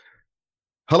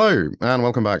Hello, and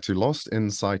welcome back to Lost in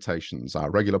Citations,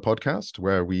 our regular podcast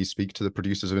where we speak to the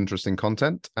producers of interesting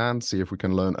content and see if we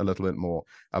can learn a little bit more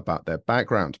about their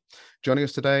background. Joining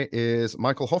us today is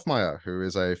Michael Hofmeyr, who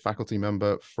is a faculty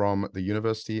member from the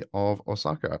University of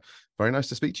Osaka. Very nice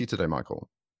to speak to you today, Michael.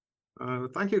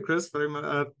 Thank you, Chris.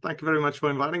 Thank you very much for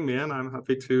inviting me, and I'm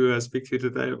happy to speak to you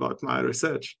today about my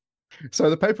research. So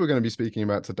the paper we're going to be speaking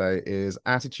about today is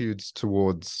attitudes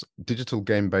towards digital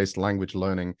game-based language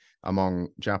learning among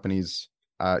Japanese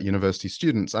university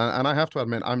students. And I have to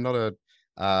admit, I'm not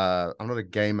a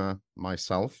gamer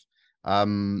myself.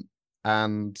 And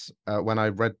when I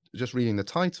reading the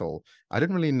title, I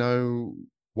didn't really know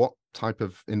what type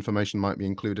of information might be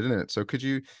included in it. So could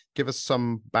you give us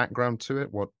some background to it?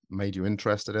 What made you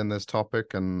interested in this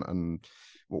topic, and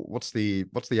what's the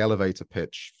elevator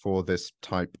pitch for this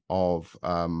type of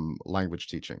language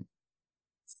teaching?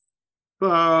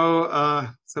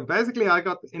 So basically, I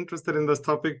got interested in this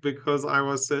topic because I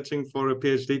was searching for a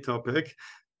PhD topic,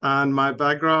 and my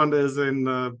background is in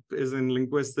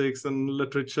linguistics and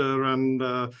literature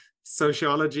and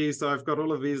sociology. So I've got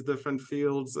all of these different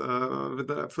fields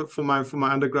for my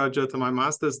undergraduate and my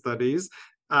master's studies.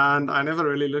 And I never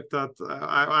really looked at,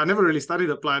 I never really studied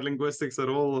applied linguistics at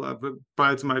all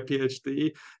prior to my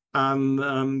PhD.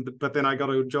 But then I got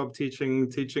a job teaching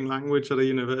language at a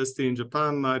university in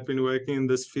Japan. I'd been working in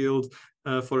this field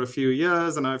for a few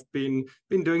years, and I've been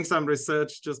doing some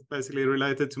research just basically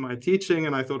related to my teaching.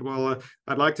 And I thought, well,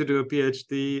 I'd like to do a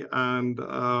PhD, and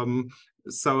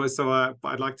so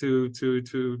I'd like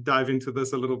to dive into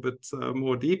this a little bit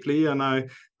more deeply. And I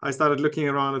started looking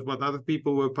around at what other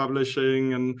people were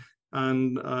publishing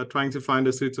and trying to find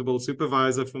a suitable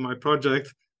supervisor for my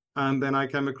project. And then I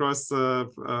came across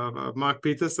Mark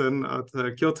Peterson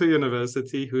at Kyoto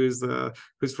University, who's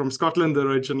from Scotland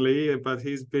originally, but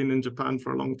he's been in Japan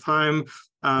for a long time.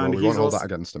 And well, we won't hold that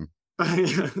against him.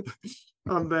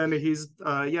 And then he's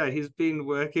been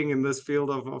working in this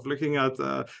field of looking at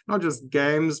not just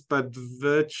games but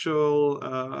virtual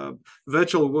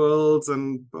worlds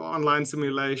and online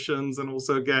simulations and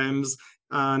also games,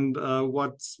 and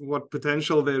what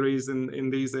potential there is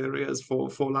in these areas for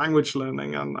language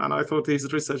learning. And I thought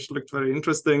his research looked very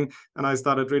interesting, and I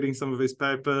started reading some of his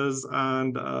papers,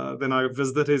 and then I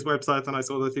visited his website and I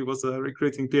saw that he was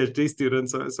recruiting PhD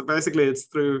students. So basically it's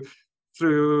through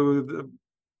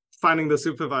finding the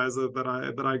supervisor that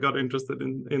I got interested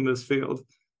in this field.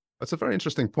 That's a very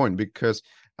interesting point, because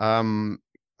I've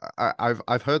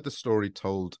heard the story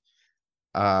told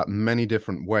many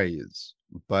different ways,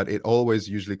 but it always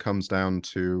usually comes down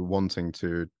to wanting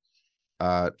to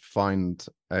find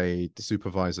a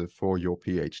supervisor for your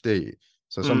PhD.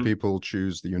 So some people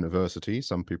choose the university,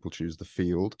 some people choose the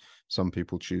field, some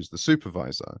people choose the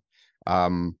supervisor.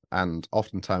 And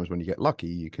oftentimes when you get lucky,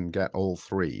 you can get all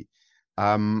three.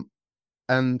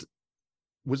 And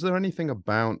was there anything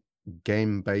about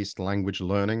game-based language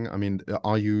learning? I mean,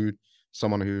 are you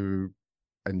someone who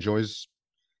enjoys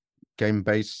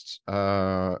game-based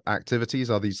activities?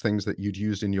 Are these things that you'd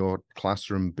used in your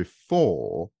classroom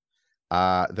before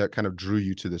that kind of drew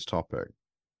you to this topic?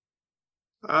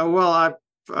 Well,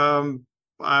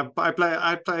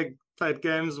 I played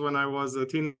games when I was a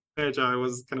teenager. I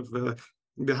was kind of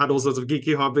had all sorts of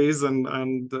geeky hobbies,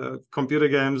 and computer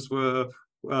games were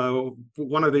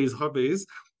one of these hobbies.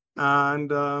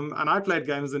 And I played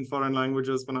games in foreign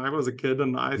languages when I was a kid,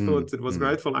 and I thought it was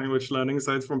great for language learning.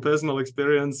 So it's from personal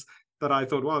experience that I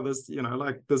thought, wow, this,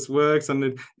 this works.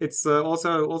 And it's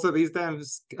also these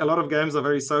games, a lot of games are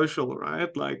very social,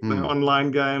 right? Like they're online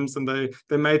games, and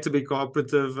they're made to be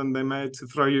cooperative, and they're made to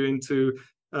throw you into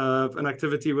an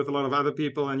activity with a lot of other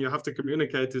people, and you have to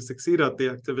communicate to succeed at the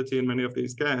activity in many of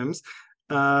these games.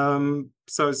 So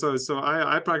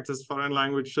I practiced foreign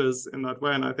languages in that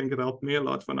way, and I think it helped me a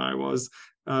lot when I was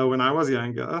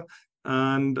younger.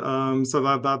 And so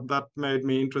that made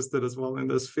me interested as well in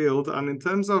this field. And in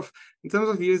terms of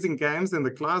using games in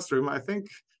the classroom, I think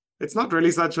it's not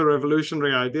really such a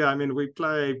revolutionary idea. I mean, we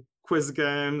play quiz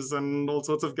games and all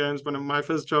sorts of games. When my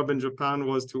first job in Japan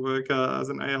was to work as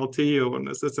an ALT, or an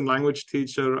assistant language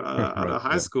teacher at a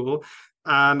high school.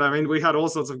 And I mean, we had all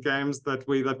sorts of games that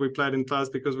we played in class,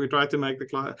 because we tried to make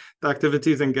the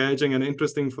activities engaging and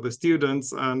interesting for the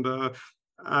students. And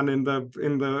in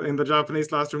the Japanese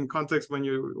classroom context, when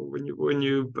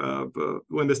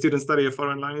the students study a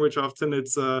foreign language, often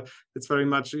it's very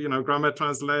much grammar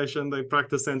translation. They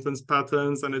practice sentence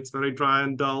patterns, and it's very dry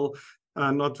and dull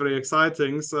and not very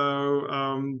exciting. So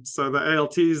the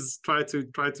ALTs try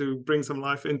to bring some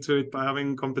life into it by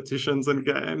having competitions and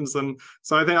games. And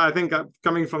so I think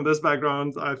coming from this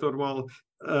background, I thought, well,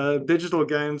 digital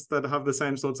games that have the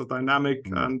same sorts of dynamic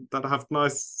and that have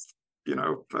nice,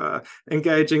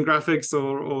 engaging graphics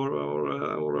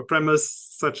or a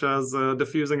premise such as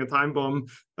defusing a time bomb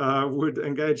would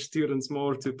engage students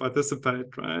more to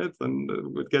participate, right? And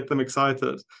would get them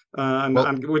excited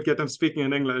and would get them speaking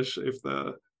in English if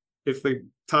the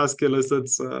task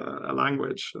elicits a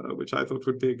language, which I thought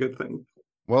would be a good thing.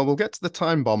 Well, we'll get to the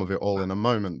time bomb of it all in a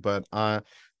moment, but I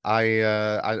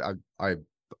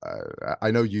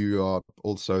know you are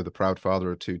also the proud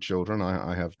father of two children.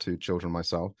 I have two children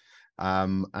myself.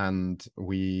 And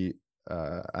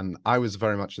I was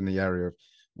very much in the area of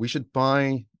we should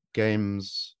buy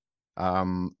games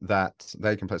that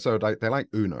they can play. So they like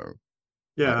Uno.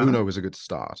 Yeah. Uno was a good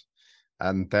start.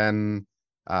 And then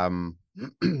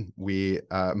we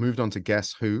moved on to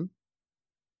Guess Who.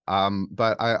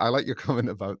 But I like your comment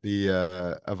about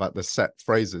the set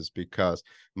phrases, because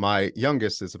my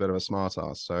youngest is a bit of a smart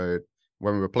ass. So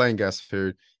when we were playing Guess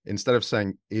Who, instead of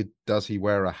saying does he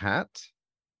wear a hat?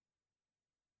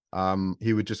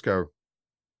 He would just go,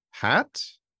 hat?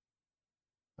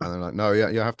 And they're like, no, yeah,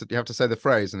 you have to say the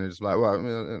phrase, and it's like, well,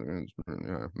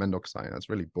 mendokusai, that's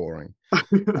really boring.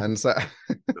 And so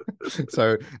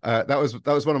that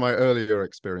was one of my earlier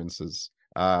experiences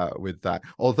with that.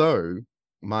 Although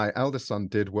my eldest son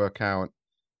did work out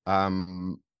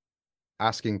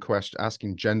asking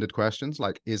gendered questions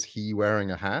like, is he wearing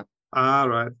a hat?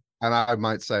 Right. And I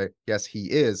might say, yes,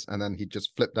 he is, and then he'd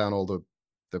just flip down all the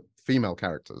female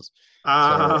characters.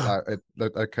 So it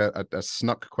looked like a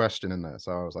snuck question in there.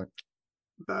 So I was like,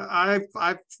 I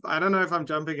don't know if I'm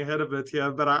jumping ahead a bit here,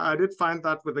 but I did find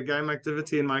that with the game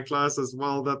activity in my class as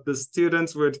well, that the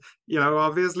students would,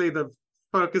 obviously the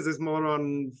focus is more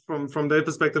on from their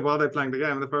perspective while they're playing the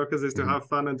game. The focus is to have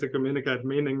fun and to communicate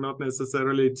meaning, not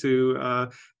necessarily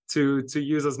to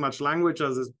use as much language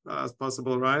as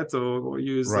possible, right? Or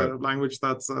use language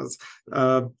that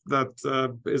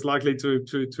is likely to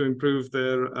improve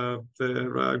their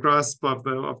grasp of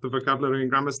the vocabulary and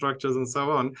grammar structures and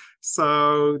so on.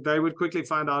 So they would quickly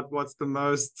find out what's the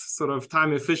most sort of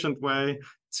time efficient way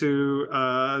to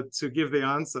give the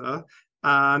answer.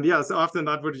 And yeah, so often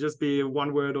that would just be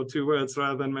one word or two words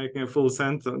rather than making a full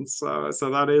sentence.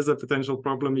 So that is a potential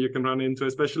problem you can run into,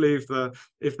 especially if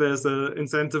there's an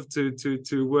incentive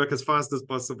to work as fast as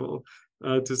possible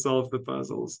to solve the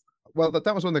puzzles. Well,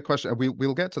 that was one of the questions.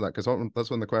 We'll get to that, because that's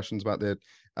one of the questions about the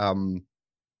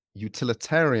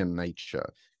utilitarian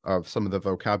nature of some of the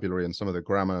vocabulary and some of the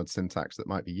grammar and syntax that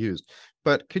might be used.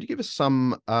 But could you give us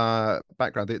some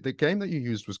background? The game that you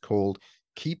used was called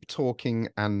Keep Talking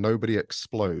and Nobody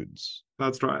Explodes.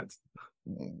 That's right.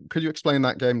 Could you explain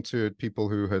that game to people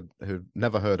who had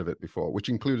never heard of it before, which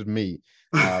included me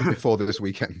before this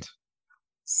weekend?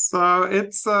 So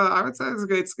it's I would say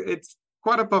it's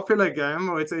quite a popular game.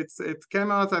 It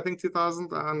came out, I think,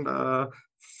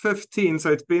 2015,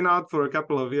 so it's been out for a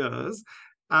couple of years,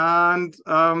 and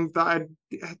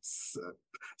it's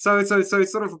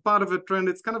sort of a part of a trend.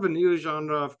 It's kind of a new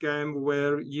genre of game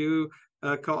where you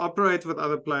cooperate with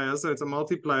other players, so it's a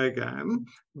multiplayer game,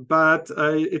 but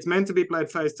it's meant to be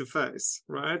played face to face,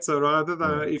 right? So rather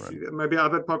than maybe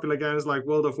other popular games like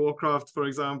World of Warcraft, for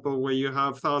example, where you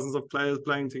have thousands of players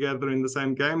playing together in the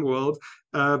same game world,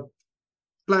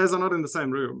 players are not in the same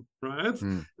room, right?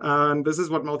 And this is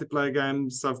what multiplayer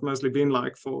games have mostly been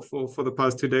like for the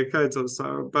past 2 decades or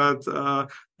so. But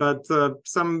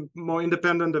some more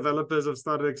independent developers have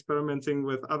started experimenting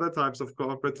with other types of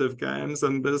cooperative games,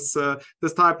 and this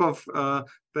type of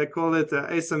they call it an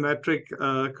asymmetric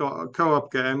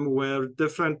co-op game, where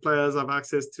different players have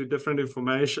access to different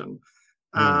information.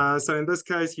 So in this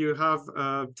case, you have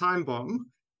a time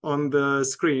bomb on the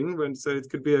screen, so it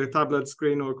could be a tablet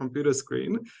screen or a computer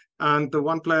screen, and the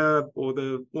one player or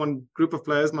the one group of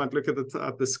players might look at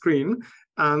the screen,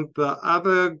 and the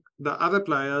other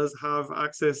players have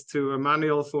access to a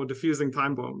manual for defusing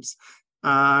time bombs.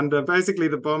 And basically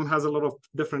the bomb has a lot of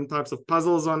different types of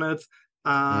puzzles on it,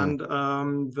 and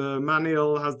the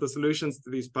manual has the solutions to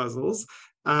these puzzles,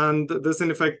 and this in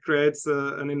effect creates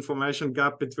an information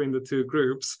gap between the two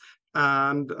groups.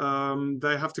 And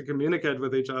they have to communicate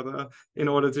with each other in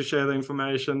order to share the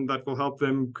information that will help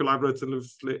them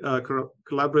collaboratively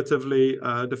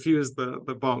defuse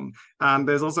the bomb. And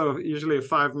there's also usually a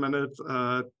 5-minute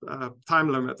time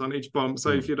limit on each bomb. So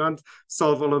if you don't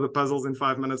solve all of the puzzles in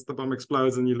 5 minutes, the bomb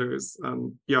explodes and you lose,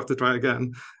 and you have to try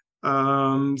again.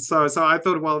 So I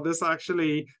thought, well, this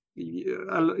actually,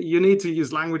 you need to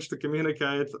use language to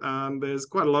communicate, and there's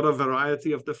quite a lot of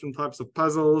variety of different types of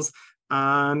puzzles.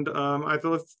 And I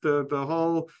thought the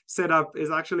whole setup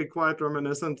is actually quite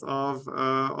reminiscent of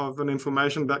an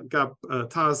information gap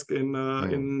task in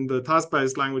the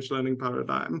task-based language learning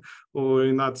paradigm, or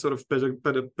in that sort of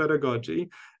pedagogy.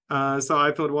 So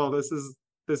I thought, well,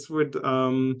 this would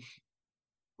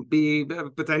be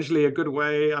potentially a good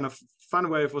way and a fun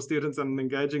way for students, and an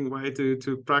engaging way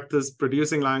to practice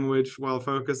producing language while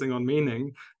focusing on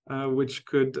meaning, which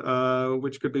could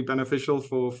be beneficial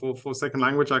for second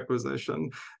language acquisition.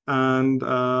 And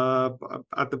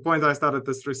at the point I started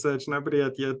this research, nobody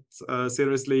had yet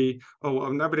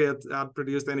nobody had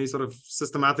produced any sort of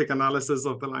systematic analysis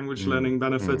of the language learning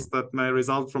benefits that may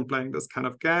result from playing this kind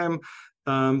of game.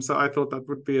 So I thought that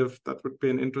would be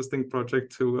an interesting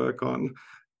project to work on.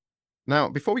 Now,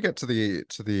 before we get to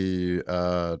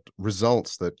the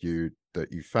results that you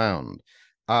found,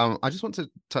 I just want to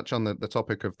touch on the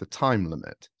topic of the time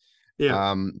limit.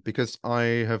 Yeah. Because I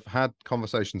have had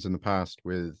conversations in the past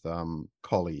with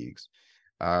colleagues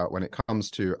when it comes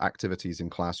to activities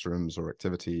in classrooms or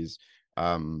activities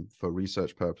for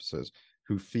research purposes,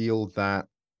 who feel that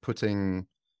putting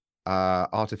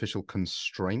artificial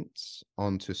constraints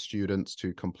onto students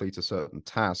to complete a certain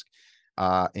task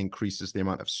increases the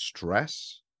amount of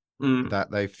stress that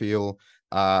they feel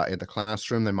in the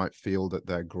classroom. They might feel that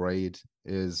their grade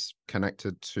is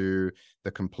connected to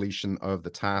the completion of the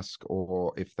task,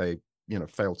 or if they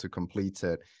fail to complete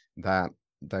it, that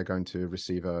they're going to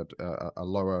receive a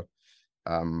lower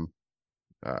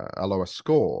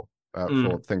score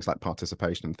for things like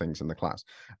participation and things in the class.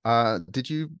 Did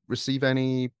you receive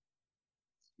any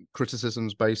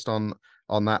criticisms based on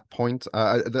that point?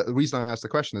 The reason I asked the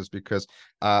question is because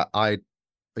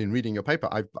in reading your paper,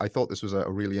 I thought this was a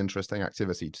really interesting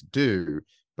activity to do,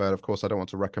 but of course I don't want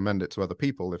to recommend it to other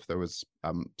people if there was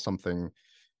something,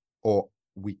 or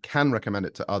we can recommend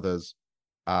it to others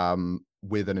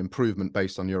with an improvement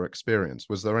based on your experience.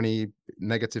 Was there any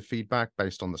negative feedback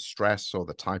based on the stress or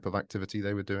the type of activity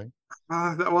they were doing?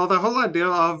 Well, the whole idea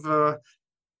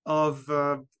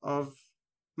of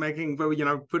making,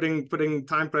 putting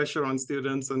time pressure on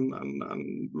students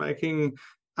and making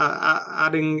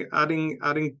adding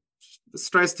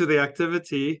stress to the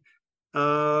activity.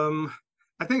 I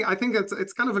think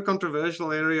it's kind of a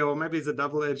controversial area, or maybe it's a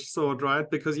double-edged sword, right?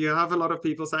 Because you have a lot of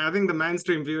people saying, I think the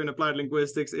mainstream view in applied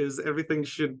linguistics is everything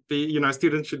should be,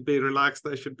 students should be relaxed,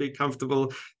 they should be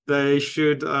comfortable, they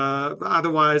should,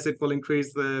 otherwise it will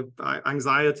increase the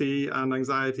anxiety, and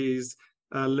anxieties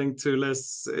linked to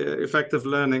less effective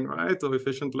learning, right, or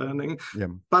efficient learning. Yeah.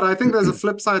 But I think there's a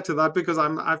flip side to that, because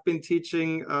I've been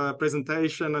teaching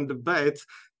presentation and debate,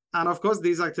 and of course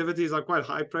these activities are quite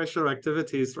high pressure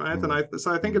activities, right? And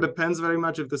so I think it depends very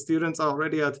much if the students are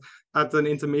already at an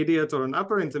intermediate or an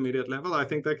upper intermediate level. I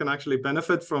think they can actually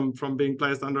benefit from being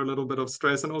placed under a little bit of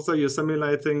stress, and also you're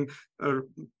simulating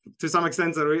to some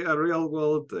extent a real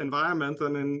world environment,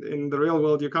 and in the real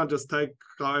world you can't just take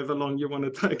however long you want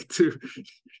to take to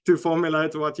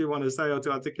formulate what you want to say, or to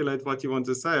articulate what you want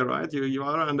to say, right? You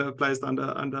are placed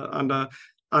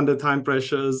under time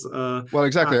pressures. Well,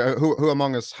 exactly. Who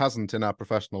among us hasn't in our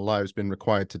professional lives been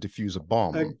required to defuse a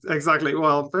bomb? Exactly.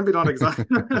 Well, maybe not exactly.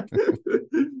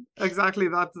 Exactly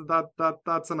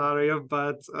that scenario,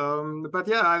 but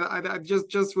yeah, I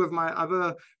just with my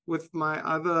other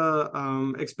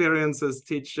experiences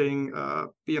teaching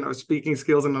speaking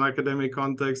skills in an academic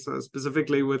context,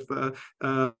 specifically with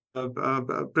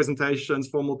presentations,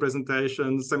 formal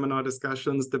presentations, seminar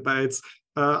discussions, debates,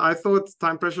 I thought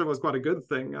time pressure was quite a good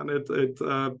thing, and it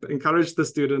encouraged the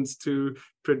students to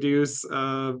produce,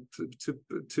 to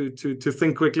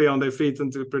think quickly on their feet,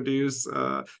 and to produce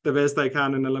the best they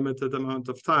can in a limited amount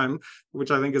of time,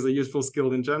 which I think is a useful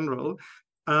skill in general.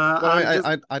 Well,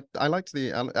 I liked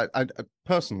I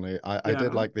personally I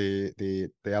did like the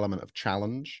element of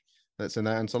challenge that's in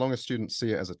there, and so long as students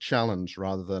see it as a challenge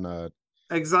rather than a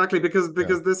exactly, because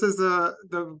this is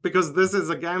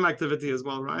a game activity as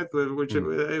well, right? Which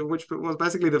was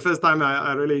basically the first time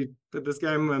I really did this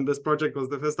game, and this project was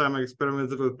the first time I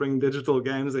experimented with bringing digital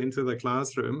games into the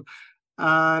classroom.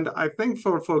 And I think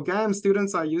for games,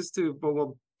 students are used to,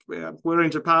 well, we're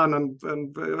in Japan, and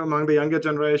among the younger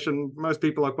generation, most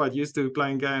people are quite used to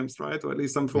playing games, right? Or at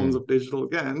least some forms of digital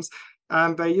games.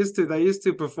 And they're used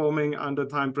to performing under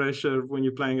time pressure when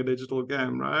you're playing a digital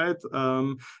game, right?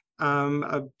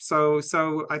 So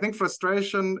I think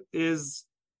frustration is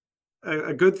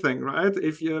a good thing, right?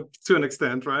 If you, to an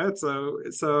extent, right? So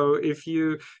if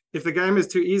the game is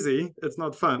too easy, it's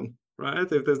not fun,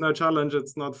 right? If there's no challenge,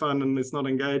 it's not fun and it's not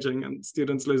engaging, and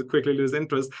students quickly lose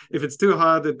interest. If it's too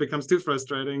hard, it becomes too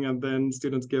frustrating, and then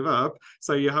students give up.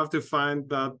 So you have to find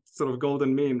that sort of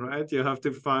golden mean, right? You have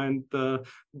to find the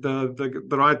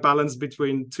right balance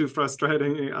between too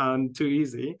frustrating and too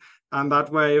easy. And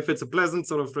that way, if it's a pleasant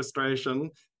sort of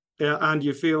frustration, yeah, and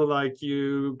you feel like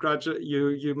you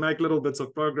make little bits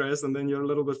of progress, and then you're a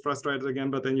little bit frustrated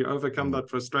again, but then you overcome that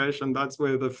frustration. That's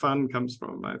where the fun comes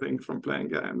from, I think, from playing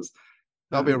games.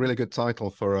 That'll be a really good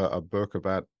title for a book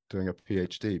about doing a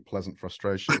PhD, Pleasant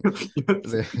Frustration.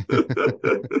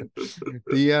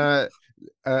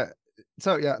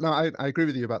 So yeah, no, I agree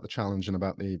with you about the challenge and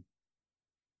about the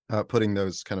putting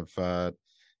those kind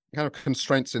of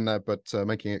constraints in there, but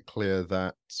making it clear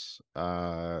that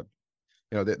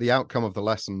the outcome of the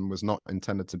lesson was not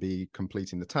intended to be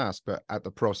completing the task, but at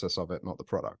the process of it, not the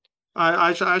product.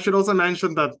 I should also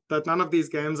mention that none of these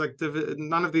game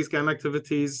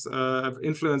activities have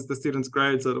influenced the students'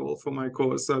 grades at all for my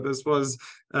course. So this was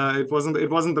it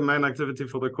wasn't the main activity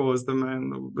for the course.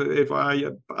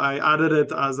 I added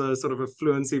it as a sort of a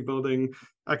fluency building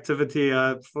activity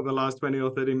for the last 20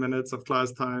 or 30 minutes of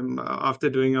class time after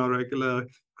doing our regular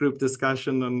group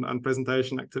discussion and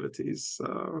presentation activities.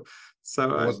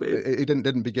 It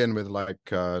didn't begin with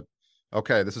like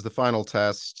okay, this is the final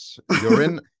test.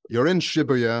 You're in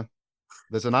Shibuya.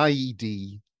 There's an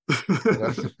IED.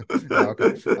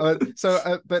 Okay.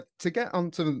 But to get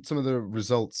onto some of the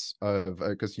results of,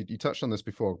 because you touched on this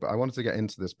before, but I wanted to get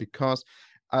into this because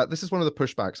this is one of the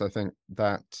pushbacks I think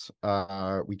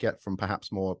that we get from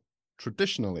perhaps more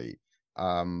traditionally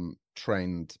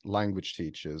trained language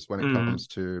teachers when it comes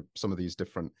to some of these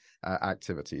different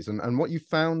activities. And what you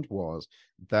found was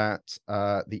that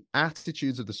the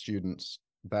attitudes of the students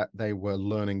that they were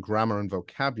learning grammar and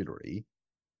vocabulary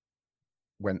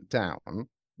went down,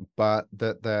 but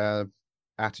that their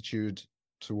attitude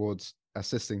towards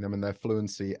assisting them in their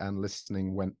fluency and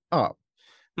listening went up.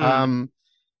 Do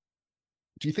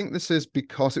you think this is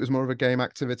because it was more of a game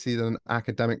activity than an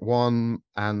academic one?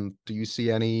 And do you see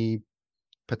any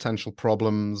potential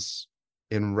problems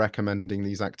in recommending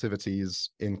these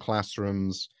activities in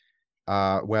classrooms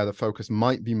where the focus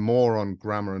might be more on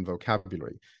grammar and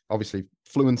vocabulary? Obviously,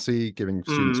 fluency, giving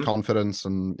students confidence,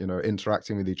 and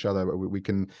interacting with each other. We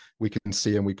can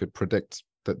see and we could predict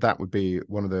that would be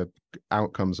one of the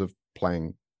outcomes of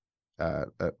playing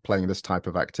this type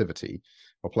of activity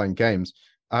or playing games.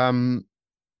 Do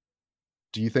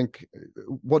you think?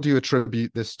 What do you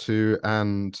attribute this to?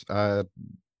 And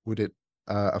would it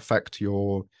affect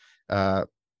your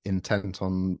intent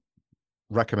on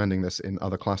recommending this in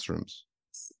other classrooms?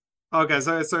 Okay,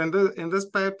 so in this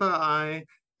paper, I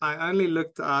only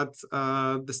looked at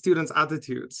the students'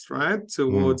 attitudes, right,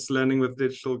 towards learning with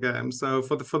digital games. So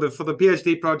for the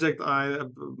PhD project,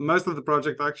 most of the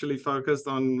project actually focused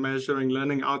on measuring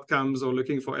learning outcomes or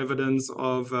looking for evidence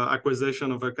of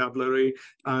acquisition of vocabulary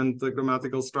and the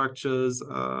grammatical structures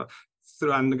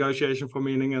through and negotiation for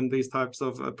meaning and these types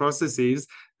of processes.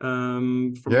 We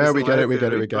get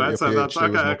it. Right? So that's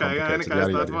okay. In any case,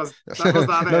 that was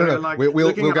that area. Like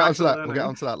we'll get onto that. We'll get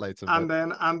onto that later. And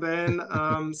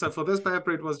then so for this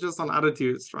paper, it was just on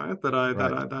attitudes, right? That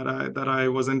I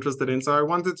was interested in. So I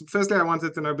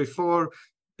wanted to know before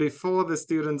the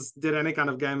students did any kind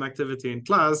of game activity in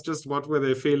class, just what were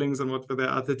their feelings and what were their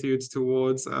attitudes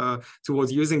towards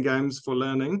using games for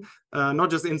learning,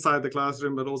 not just inside the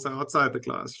classroom, but also outside the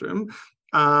classroom.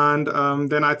 And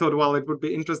then I thought, well, it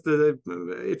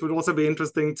would also be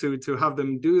interesting to have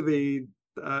them do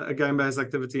a game-based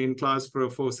activity in class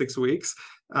for 6 weeks.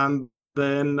 And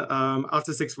then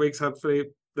after 6 weeks, hopefully,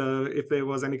 if there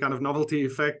was any kind of novelty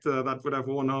effect that would have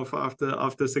worn off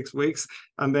after 6 weeks,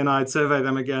 and then I'd survey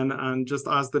them again and just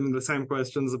ask them the same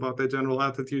questions about their general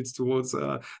attitudes towards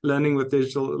learning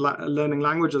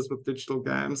languages with digital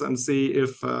games, and see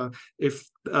if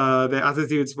their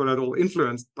attitudes were at all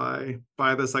influenced by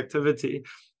this activity.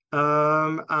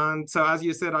 And so, as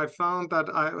you said, I found that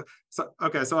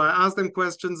so I asked them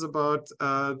questions about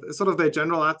sort of their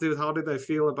general attitude. How did they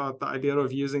feel about the idea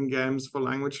of using games for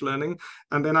language learning?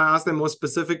 And then I asked them more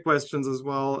specific questions as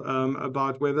well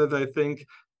about whether they think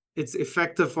it's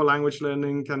effective for language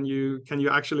learning. Can you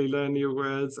actually learn new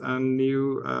words and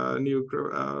new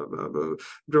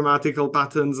grammatical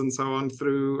patterns and so on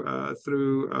through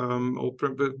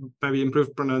maybe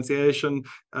improved pronunciation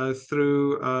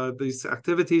through these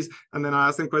activities? And then I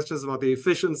asked them questions about the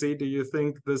efficiency. Do you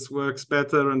think this works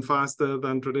better and faster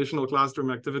than traditional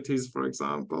classroom activities, for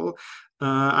example?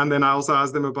 And then I also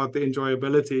asked them about the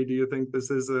enjoyability. Do you think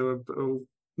this is a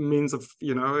means of,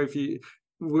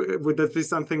 would that be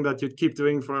something that you'd keep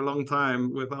doing for a long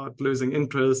time without losing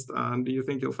interest? And do you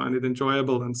think you'll find it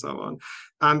enjoyable, and so on?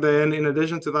 And then in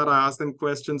addition to that, I asked them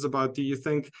questions about, do you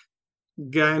think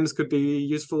games could be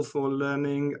useful for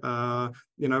learning,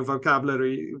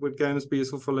 vocabulary? Would games be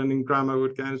useful for learning grammar?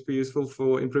 Would games be useful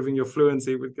for improving your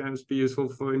fluency? Would games be useful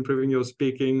for improving your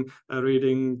speaking,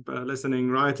 reading, listening,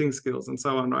 writing skills, and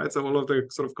so on, right? So all of the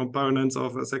sort of components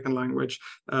of a second language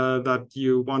that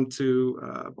you want to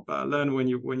learn when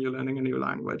you're learning a new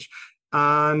language.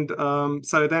 And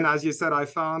so then, as you said, I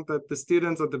found that the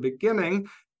students at the beginning,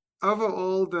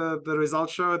 overall, the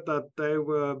results showed that they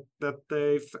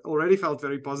already felt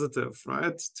very positive,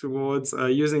 right, towards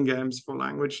using games for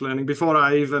language learning before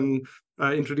I even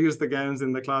introduced the games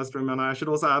in the classroom. And I should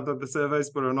also add that the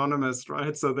surveys were anonymous,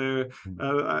 right? So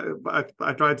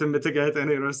I tried to mitigate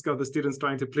any risk of the students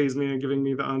trying to please me and giving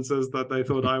me the answers that they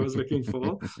thought I was looking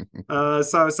for.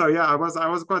 So yeah, I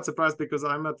was quite surprised, because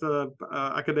I'm at a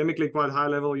academically quite high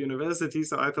level university.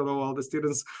 So I thought, oh well, the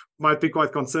students might be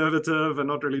quite conservative and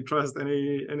not really trust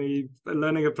any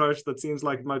learning approach that seems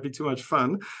like it might be too much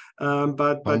fun.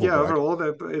 But yeah, overall,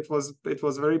 it was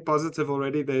very positive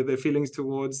already. Their feelings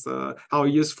towards how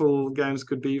useful games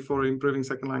could be for improving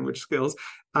second language skills.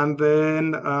 And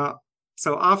then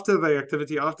so after the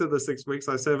activity, after the 6 weeks,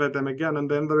 I surveyed them again, and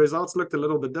then the results looked a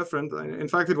little bit different. In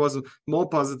fact, it was more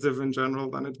positive in general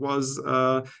than it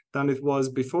was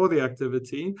before the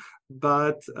activity.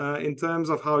 But in terms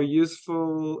of how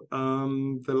useful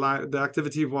the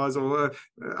activity was, or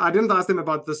I didn't ask them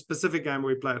about the specific game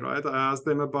we played, right? I asked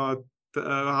them about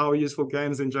how useful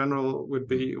games in general would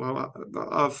be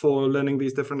for learning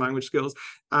these different language skills.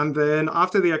 And then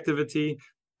after the activity,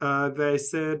 they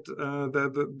said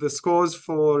the scores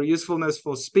for usefulness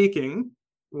for speaking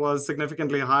was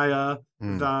significantly higher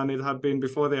than it had been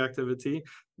before the activity,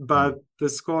 but the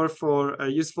score for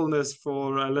usefulness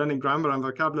for learning grammar and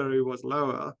vocabulary was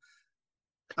lower.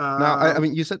 Now, I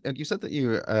mean, you said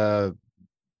that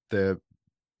the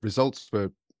results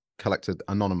were collected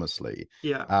anonymously.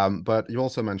 Yeah. But you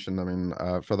also mentioned, I mean,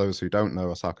 for those who don't know,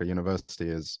 Osaka University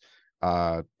is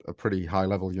a pretty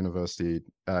high-level university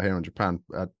here in Japan,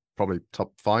 probably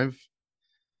top 5.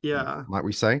 Yeah. Might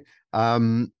we say?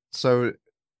 So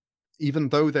even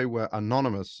though they were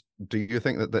anonymous, do you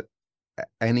think that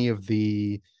any of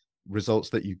the results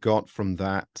that you got from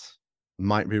that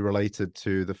might be related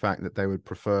to the fact that they would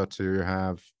prefer to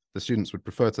have, the students would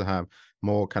prefer to have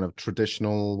more kind of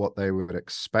traditional, what they would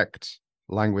expect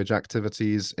language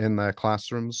activities in their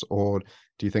classrooms? Or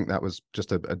do you think that was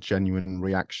just a genuine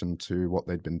reaction to what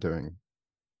they'd been doing?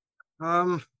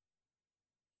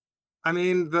 I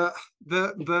mean,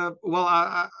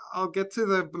 I'll get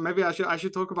to maybe I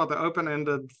should talk about the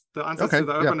answers to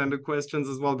the open-ended questions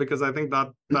as well, because I think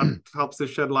that helps to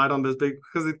shed light on this,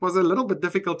 because it was a little bit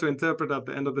difficult to interpret at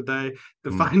the end of the day,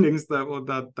 the findings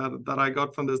that I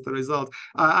got from this, the result.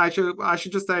 I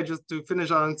should just say, just to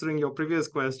finish answering your previous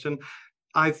question,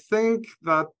 I think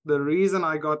that the reason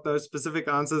I got those specific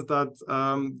answers that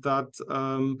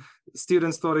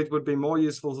students thought it would be more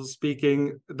useful for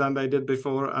speaking than they did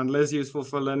before, and less useful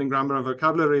for learning grammar and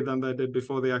vocabulary than they did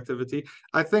before the activity,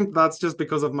 I think that's just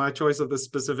because of my choice of the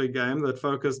specific game that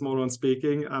focused more on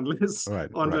speaking and less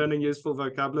on learning useful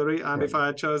vocabulary. And if I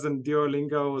had chosen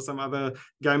Duolingo or some other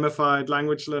gamified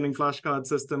language learning flashcard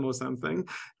system or something,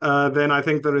 then I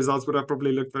think the results would have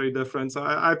probably looked very different. So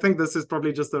I think this is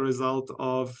probably just a result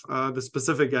of the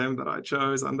specific game that I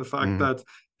chose, and the fact that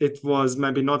it was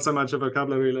maybe not so much a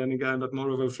vocabulary learning game, but more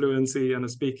of a fluency and a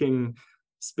speaking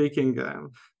game.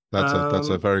 That's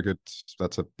a very good,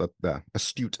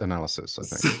 astute analysis, I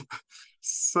think.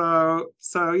 So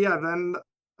yeah, then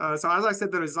so as I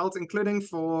said, the results, including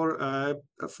for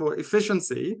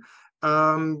efficiency,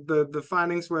 the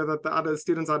findings were that the other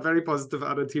students had very positive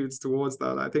attitudes towards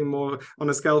that. I think more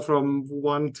on a scale from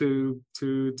 1 to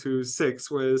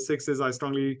 6, where 6 is I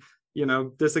strongly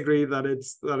disagree that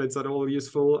it's at all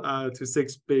useful,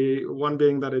 to 1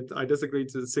 being that I disagree,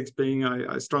 to 6 being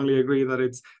I strongly agree that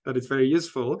it's very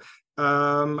useful.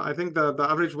 I think the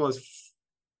average was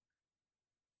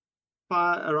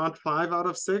around 5 out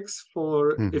of 6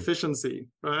 for efficiency,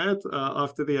 right,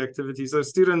 after the activity. So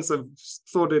students have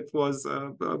thought it was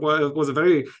a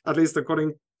very, at least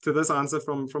according to this answer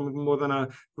from more than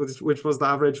which was the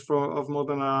average of more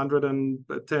than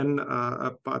 110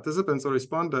 participants or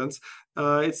respondents,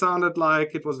 it sounded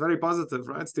like it was very positive,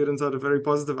 right? Students had a very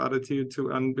positive attitude to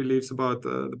and beliefs about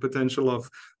the potential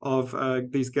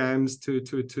of these games to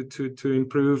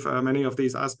improve many of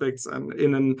these aspects, and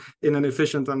in an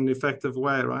efficient and effective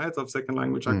way, right, of second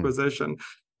language acquisition.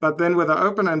 But then with the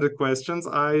open-ended questions,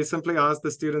 I simply asked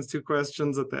the students two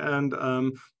questions at the end.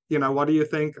 What do you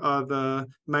think are the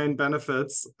main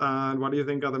benefits and what do you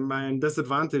think are the main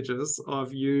disadvantages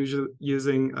of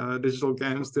using digital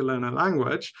games to learn a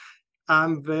language?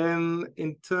 And then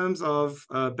in terms of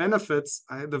benefits,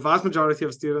 the vast majority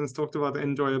of students talked about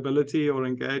enjoyability or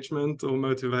engagement or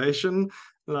motivation.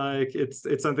 Like it's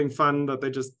something fun that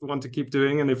they just want to keep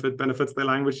doing. And if it benefits their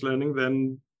language learning,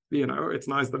 then, it's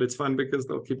nice that it's fun because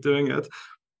they'll keep doing it.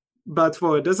 But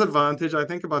for a disadvantage, I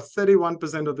think about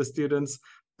 31% of the students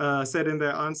said in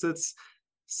their answers,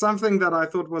 something that I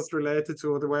thought was related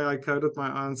to, or the way I coded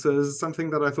my answers, something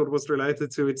that I thought was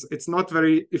related to, it's not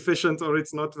very efficient or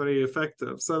it's not very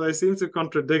effective. So they seem to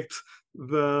contradict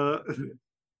the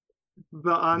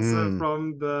answer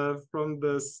from the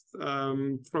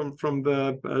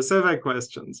survey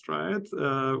questions, right?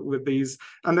 With these,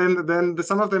 and then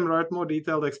some of them wrote more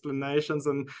detailed explanations,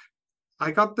 and I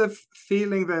got the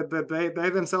feeling that they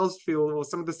themselves feel, or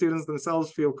some of the students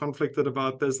themselves feel conflicted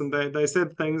about this. And they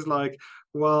said things like,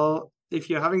 well, if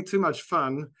you're having too much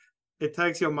fun, it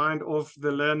takes your mind off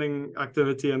the learning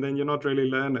activity and then you're not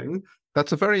really learning.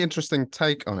 That's a very interesting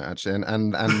take on it, actually.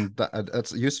 And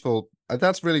that's useful.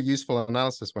 That's really useful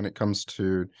analysis when it comes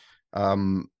to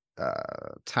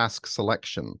task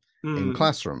selection in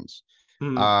classrooms.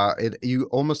 You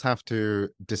almost have to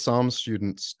disarm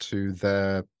students to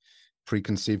their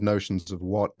preconceived notions of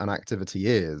what an activity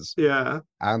is,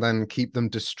 and then keep them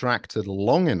distracted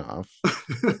long enough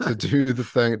to do the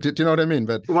thing. Do you know what I mean?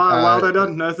 But while they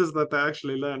don't notice that they're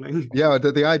actually learning. Yeah,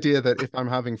 the idea that if I'm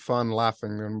having fun,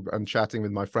 laughing, and chatting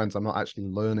with my friends, I'm not actually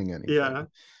learning anything. Yeah.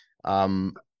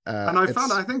 And I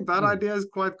think that idea is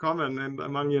quite common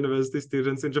among university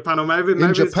students in Japan, or maybe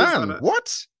in Japan. It's just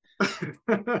what?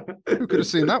 Who could have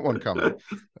seen that one coming?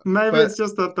 Maybe it's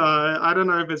just that I don't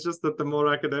know if it's just that the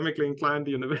more academically inclined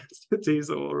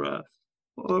universities, I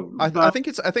think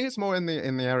it's more in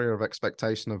the area of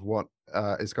expectation of what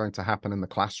is going to happen in the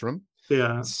classroom.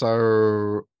 Yeah.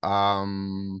 So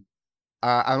and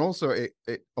also it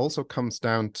also comes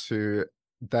down to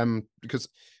them, because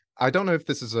I don't know if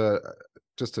this is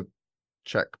just to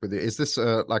check with you, is this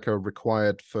like a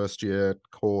required first year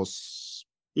course?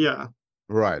 Yeah.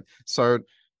 Right. So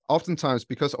oftentimes,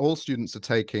 because all students are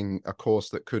taking a course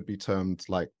that could be termed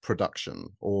like production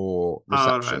or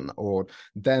reception, or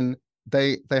then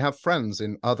they have friends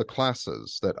in other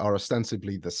classes that are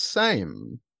ostensibly the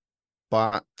same,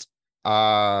 but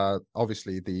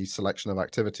obviously the selection of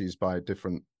activities by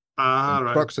different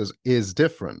instructors is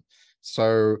different.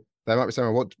 So they might be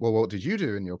saying, what did you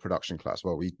do in your production class?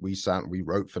 Well, we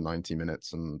wrote for 90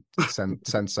 minutes and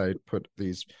sensei put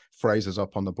these phrases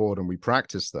up on the board and we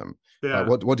practiced them. Yeah.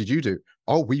 What did you do?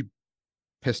 Oh, we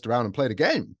pissed around and played a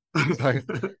game. So,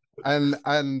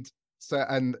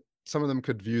 and some of them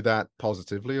could view that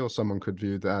positively, or someone could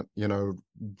view that,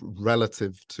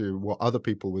 relative to what other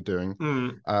people were doing,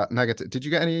 negative. Did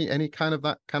you get any kind of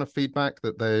that kind of feedback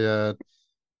that they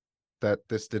that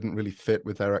this didn't really fit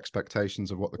with their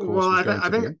expectations of what the course was going to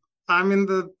be? I'm in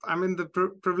the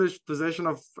privileged position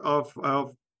of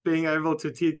being able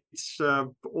to teach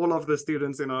all of the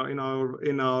students in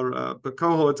our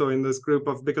cohort, or in this group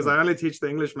because I only teach the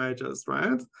English majors,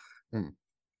 right?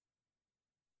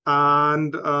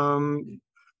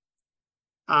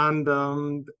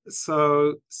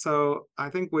 So I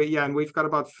think we've got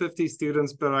about 50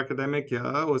 students per academic year,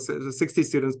 or 60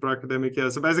 students per academic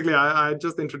year. So basically I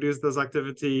just introduced this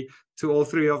activity to all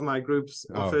three of my groups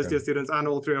of first year students and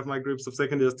all three of my groups of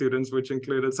second year students, which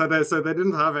included, so they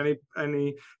didn't have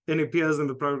any peers in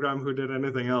the program who did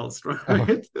anything else,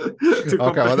 right?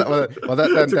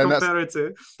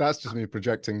 That's just me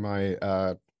projecting my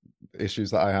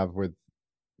issues that I have with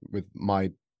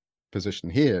my position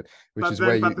here, which is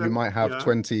where you might have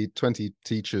 20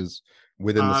 teachers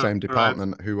within the same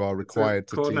department who are required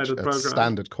to teach a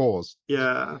standard course.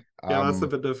 That's a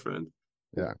bit different.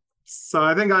 So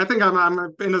I think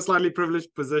I'm in a slightly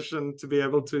privileged position to be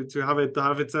able to have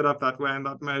it set up that way, and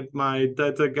that made my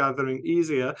data gathering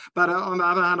easier. But on the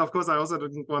other hand, of course, I also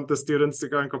didn't want the students to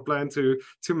go and complain to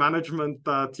management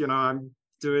that I'm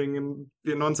doing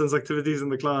nonsense activities in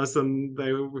the class, and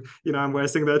they, I'm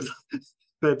wasting their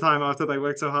time after they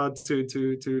worked so hard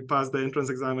to pass the entrance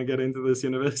exam and get into this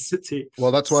university.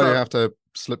 Well, that's why you have to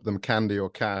slip them candy or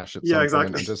cash at some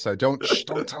point and just say, don't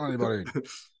tell anybody.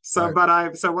 So what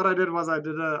I did was I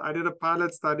did a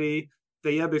pilot study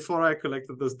the year before I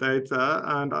collected this data,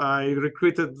 and I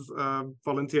recruited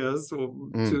volunteers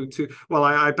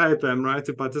I paid them, right,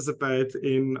 to participate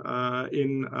in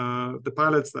the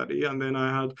pilot study, and then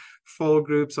I had 4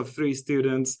 groups of 3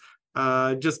 students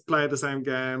just play the same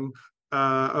game.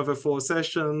 over 4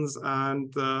 sessions,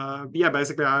 and yeah,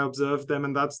 basically I observed them,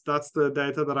 and that's the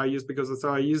data that I used, because so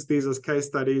I used these as case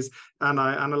studies, and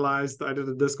I did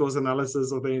a discourse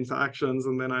analysis of the interactions,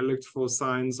 and then I looked for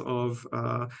signs of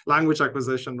language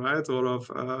acquisition, right, or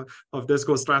of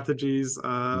discourse strategies,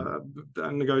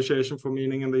 and negotiation for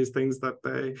meaning, and these things that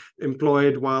they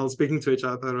employed while speaking to each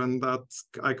other, and that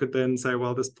I could then say,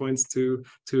 well, this points to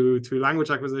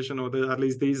language acquisition, or at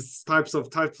least these types of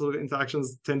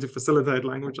interactions tend to facilitate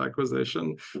language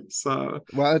acquisition. So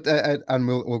well, and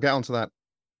we'll get onto that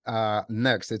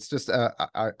next. It's just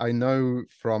I know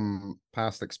from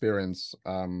past experience,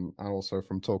 and also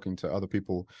from talking to other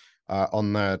people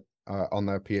on their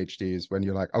PhDs, when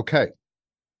you're like, okay,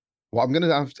 what I'm going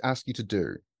to ask you to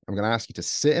do, I'm going to ask you to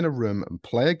sit in a room and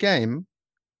play a game.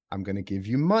 I'm going to give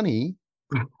you money,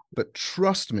 but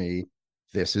trust me,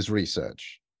 this is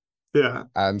research. yeah.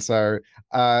 And so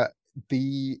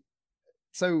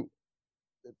so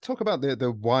talk about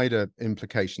the wider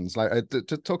implications, like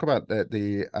to talk about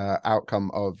the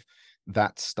outcome of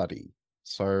that study.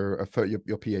 So for your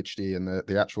PhD and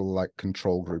the actual like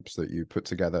control groups that you put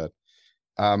together,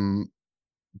 were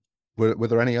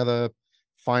there any other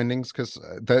findings, because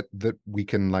that we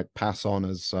can like pass on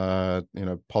as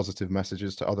positive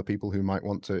messages to other people who might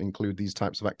want to include these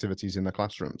types of activities in their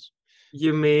classrooms?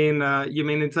 You mean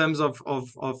in terms of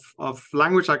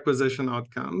language acquisition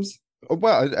outcomes?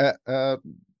 Well,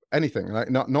 anything,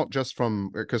 like not just from,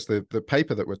 because the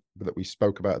paper that we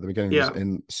spoke about at the beginning was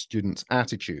in students'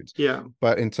 attitudes,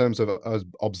 but in terms of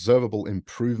observable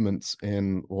improvements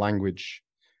in language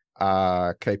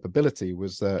capability,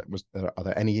 are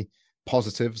there any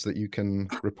positives that you can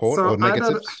report, or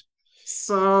negatives?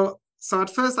 So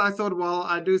at first I thought, well,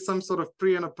 I do some sort of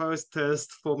pre and a post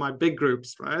test for my big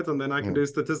groups, right? And then I can do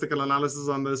statistical analysis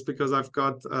on this, because I've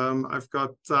got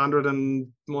 100 and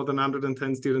more than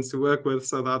 110 students to work with,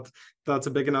 so that's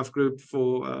a big enough group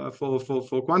for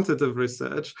quantitative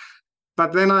research.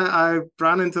 But then I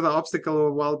ran into the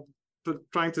obstacle while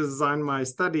trying to design my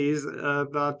studies,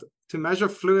 that to measure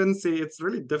fluency, it's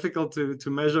really difficult to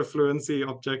measure fluency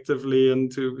objectively,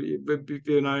 and to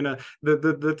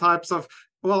the types of,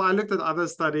 well, I looked at other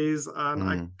studies and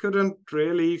I couldn't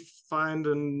really find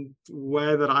a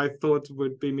way that I thought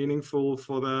would be meaningful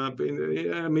for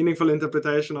the meaningful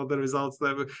interpretation of the results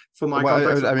that for my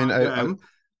context. I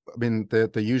mean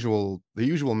the usual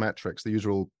metrics, the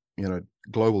usual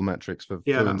global metrics for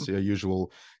fluency are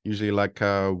usually like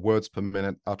words per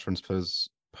minute, utterance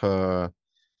per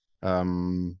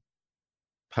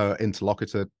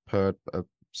interlocutor per a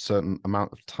certain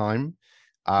amount of time,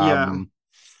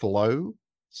 flow,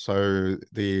 so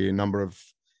the number of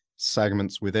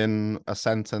segments within a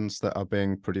sentence that are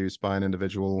being produced by an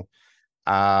individual.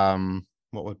 What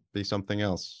would be something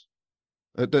else?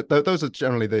 Those are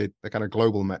generally the kind of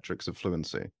global metrics of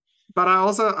fluency. But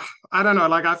I don't know,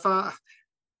 like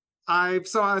I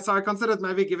considered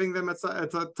maybe giving them a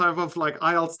type of like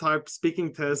IELTS type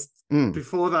speaking test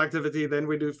before the activity. Then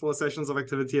we do 4 sessions of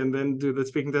activity and then do the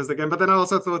speaking test again. But then I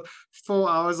also thought 4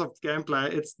 hours of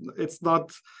gameplay, it's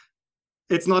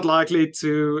not likely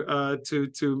to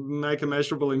make a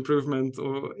measurable improvement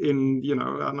or in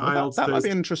an IELTS that test. might be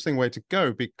an interesting way to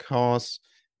go, because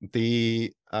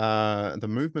the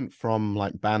movement from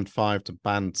like band 5 to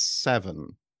band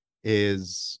 7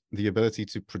 is the ability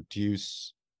to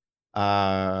produce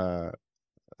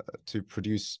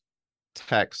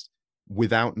text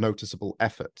without noticeable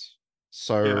effort.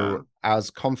 So as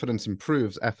confidence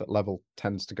improves, effort level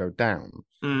tends to go down.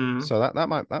 So that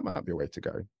might be a way to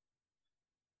go.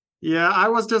 Yeah,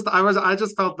 I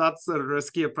just felt that's a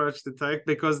risky approach to take,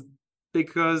 because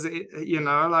like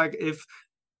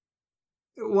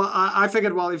I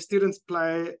figured, well, if students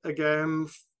play a game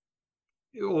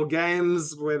or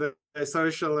games where they're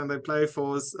social and they play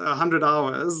for 100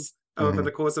 hours over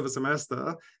the course of a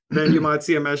semester, then you might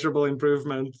see a measurable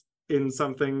improvement in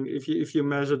something if you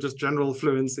measure just general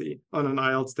fluency on an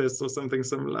IELTS test or something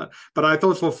similar. But I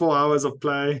thought for 4 hours of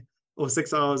play or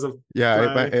 6 hours of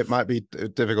play, it might be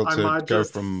difficult to go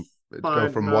from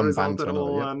one band to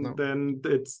another, and then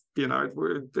it's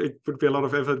it would be a lot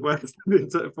of effort waste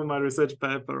for my research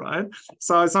paper, right?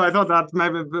 So I thought that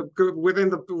maybe within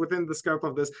the scope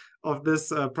of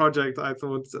this project, I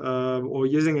thought, or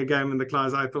using a game in the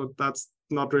class, I thought that's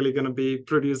not really going to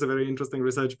produce a very interesting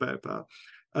research paper.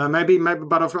 Maybe,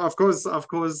 but of course,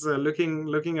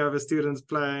 looking over students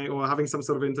playing or having some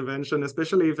sort of intervention,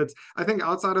 especially if it's, I think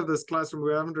outside of this classroom,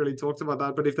 we haven't really talked about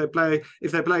that. But if they play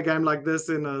a game like this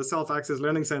in a self-access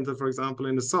learning center, for example,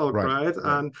 in the SOC, right?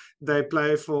 And they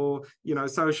play for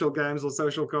social games or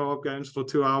social co-op games for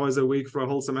 2 hours a week for a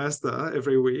whole semester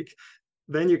every week,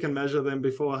 then you can measure them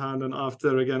beforehand and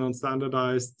after, again, on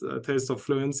standardized tests of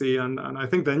fluency, and I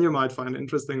think then you might find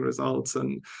interesting results.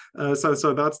 And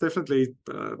so that's definitely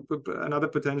another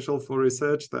potential for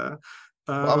research there.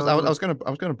 Well, I was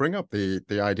gonna bring up the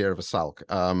idea of a SALC,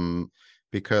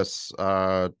 because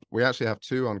we actually have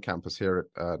two on campus here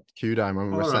at QDime,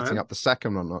 and we're setting up the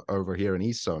second one over here in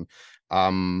East Zone.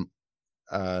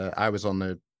 I was on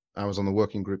the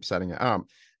working group setting it up,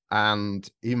 and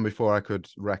even before I could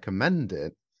recommend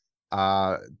it,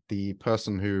 the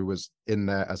person who was in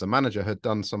there as a manager had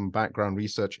done some background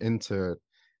research into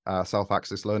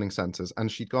self-access learning centers,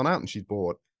 and she'd gone out and she'd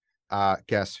bought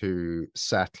Guess Who,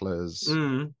 Settlers,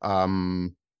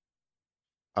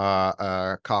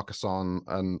 Carcassonne,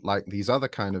 and like these other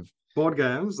kind of board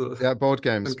games. Board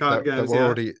games and card games,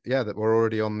 that were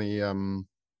already on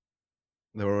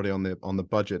the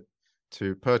budget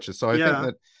to purchase. So I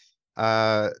think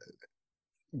that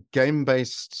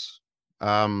game-based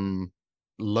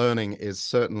learning is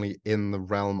certainly in the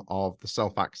realm of the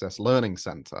self-access learning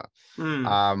center.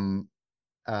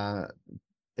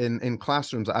 In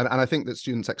classrooms, and I think that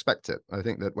students expect it. I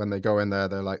think that when they go in there,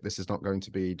 they're like, this is not going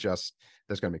to be just,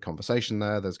 there's going to be conversation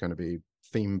there, there's going to be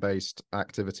theme-based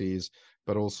activities,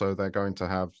 but also they're going to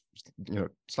have,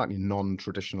 slightly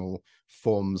non-traditional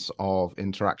forms of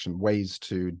interaction, ways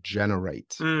to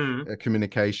generate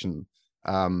communication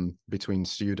between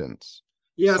students.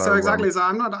 So exactly. So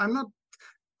I'm not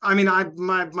I mean,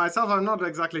 myself, I'm not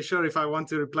exactly sure if I want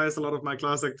to replace a lot of my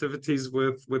class activities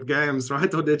with games,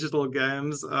 right, or digital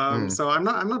games. So I'm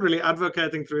not really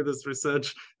advocating through this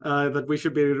research that we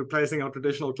should be replacing our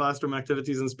traditional classroom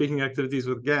activities and speaking activities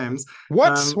with games.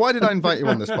 What? Why did I invite you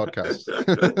on this podcast?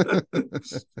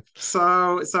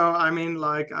 So I mean,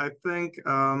 like, I think.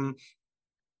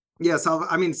 So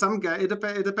I mean,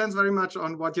 it depends very much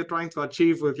on what you're trying to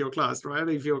achieve with your class, right?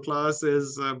 If your class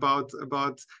is about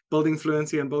building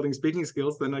fluency and building speaking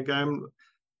skills, then a game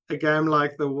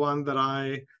like the one that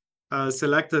I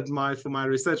selected for my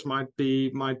research might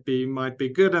be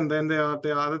good. And then there are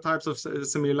other types of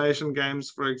simulation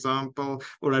games, for example,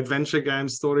 or adventure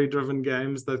games, story-driven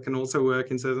games that can also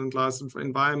work in certain class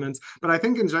environments. But I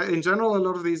think in general, a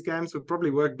lot of these games would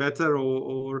probably work better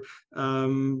or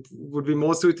would be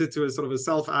more suited to a sort of a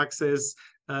self-access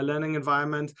learning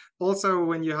environment. Also,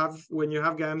 when you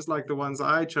have games like the ones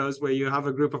I chose, where you have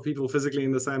a group of people physically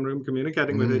in the same room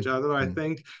communicating with each other, I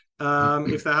think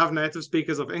if they have native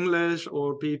speakers of English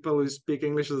or people who speak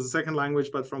English as a second language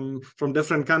but from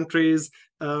different countries,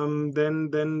 then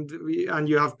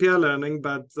you have peer learning,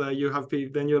 but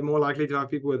then you're more likely to have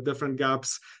people with different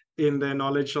gaps in their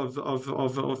knowledge of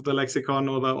the lexicon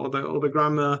or the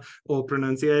grammar or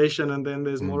pronunciation, and then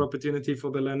there's more opportunity for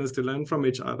the learners to learn from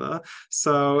each other.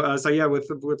 So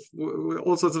with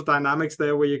all sorts of dynamics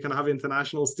there, where you can have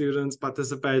international students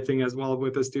participating as well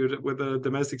with the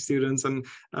domestic students, and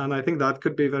I think that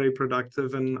could be very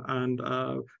productive and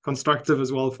constructive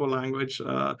as well for language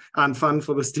and fun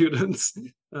for the students.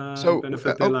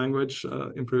 Benefit their language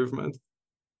improvement.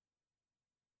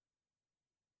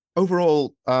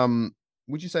 Overall,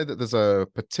 would you say that there's a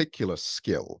particular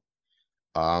skill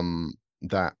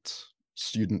that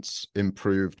students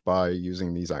improved by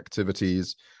using these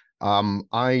activities?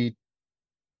 Through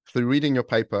reading your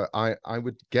paper, I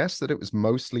would guess that it was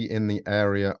mostly in the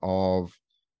area of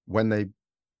when they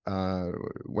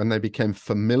became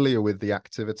familiar with the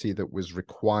activity that was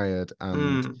required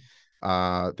and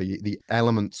the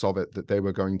elements of it that they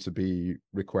were going to be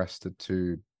requested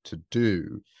to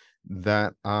do.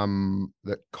 That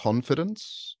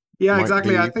confidence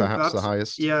exactly. I think perhaps that's the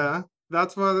highest.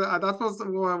 That was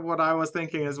what I was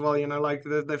thinking as well. Like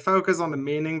they focus on the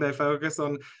meaning, they focus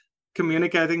on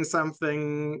communicating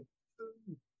something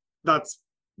that's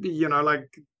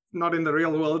like not in the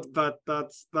real world, but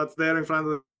that's there in front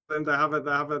of them. They have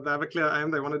a clear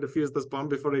aim. They want to defuse this bomb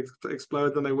before it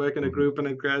explodes, and they work in a group, and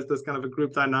it creates this kind of a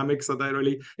group dynamic. So they're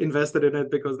really invested in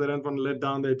it because they don't want to let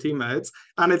down their teammates.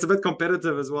 And it's a bit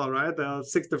competitive as well, right? There are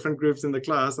 6 different groups in the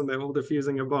class, and they're all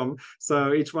defusing a bomb.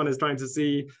 So each one is trying to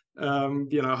see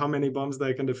how many bombs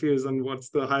they can defuse and what's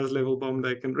the highest level bomb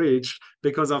they can reach,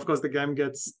 because of course the game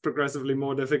gets progressively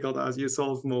more difficult as you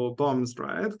solve more bombs,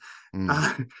 right?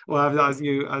 Or as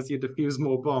you defuse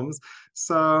more bombs.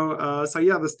 So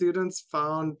the students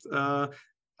found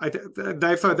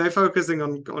they're focusing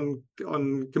on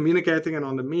communicating and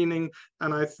on the meaning,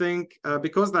 and I think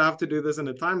because they have to do this in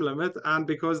a time limit, and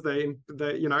because they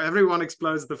everyone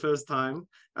explodes the first time,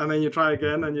 and then you try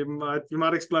again, and you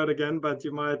might explode again, but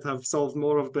you might have solved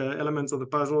more of the elements of the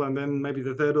puzzle, and then maybe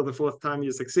the third or the fourth time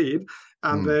you succeed.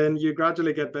 And then you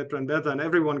gradually get better and better, and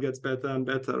everyone gets better and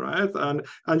better, right?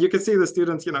 And you can see the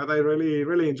students, they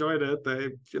really enjoyed it.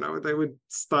 They would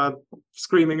start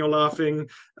screaming or laughing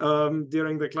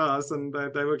during the class, and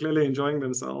they were clearly enjoying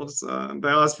themselves. They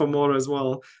asked for more as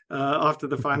well after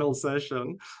the final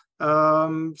session.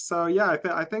 So yeah,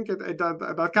 I think it does,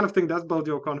 that kind of thing does build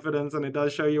your confidence, and it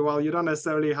does show you, well, you don't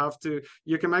necessarily have to,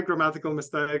 you can make grammatical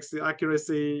mistakes, the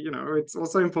accuracy, it's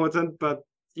also important, but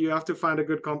you have to find a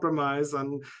good compromise,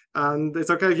 and it's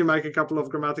okay if you make a couple of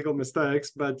grammatical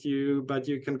mistakes, but you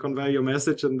can convey your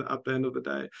message at the end of the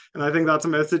day. And I think that's a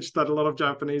message that a lot of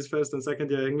Japanese first and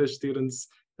second year English students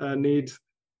need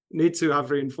to have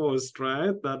reinforced,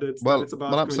 right? That it's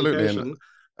about absolutely. communication.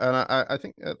 And I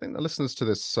think the listeners to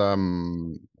this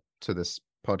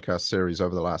podcast series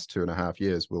over the last 2.5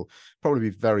 years will probably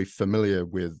be very familiar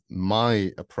with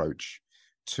my approach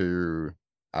to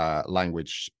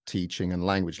language teaching and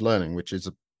language learning, which is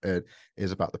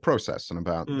about the process and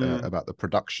about the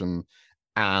production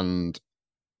and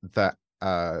that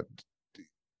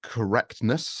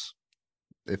correctness,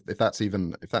 if that's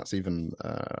even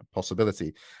a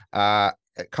possibility,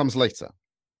 it comes later,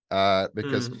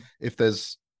 because if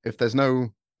there's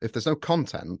no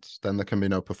content, then there can be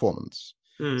no performance.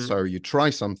 So you try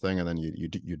something and then you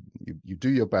do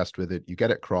your best with it, you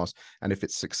get it across, and if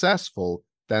it's successful,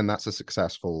 then that's a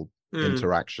successful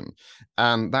interaction.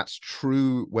 And that's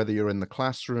true whether you're in the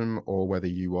classroom or whether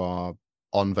you are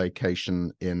on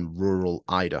vacation in rural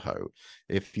Idaho.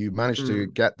 If you manage to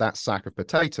get that sack of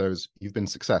potatoes, you've been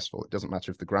successful. It doesn't matter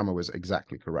if the grammar was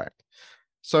exactly correct.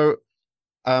 So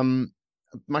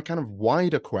my kind of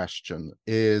wider question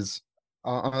is,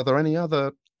 are there any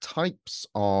other types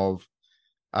of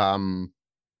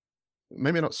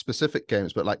maybe not specific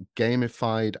games, but like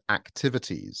gamified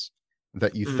activities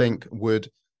that you think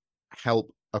would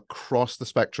help across the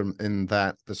spectrum, in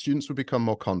that the students would become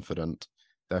more confident,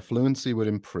 their fluency would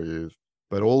improve,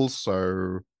 but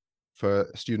also for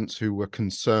students who were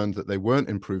concerned that they weren't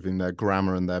improving their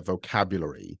grammar and their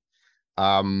vocabulary,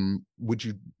 would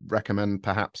you recommend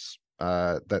perhaps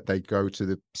that they go to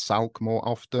the SALC more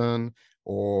often,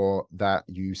 or that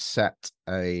you set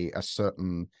a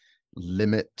certain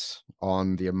limit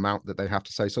on the amount that they have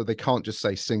to say, so they can't just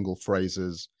say single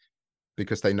phrases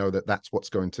because they know that that's what's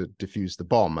going to diffuse the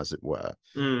bomb, as it were,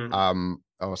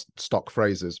 or stock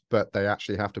phrases, but they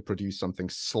actually have to produce something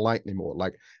slightly more,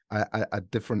 like a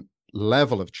different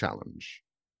level of challenge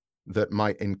that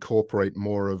might incorporate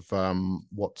more of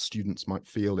what students might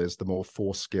feel is the more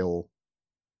four-skill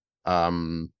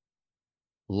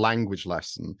language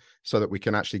lesson, so that we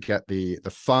can actually get the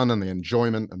fun and the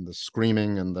enjoyment and the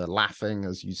screaming and the laughing,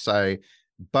 as you say,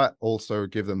 but also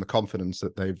give them the confidence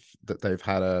that they've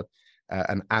had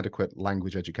an adequate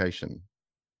language education.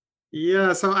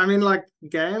 Yeah, so I mean, like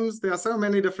games, there are so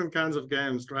many different kinds of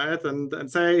games, right?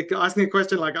 And say, asking a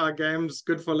question like, are games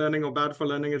good for learning or bad for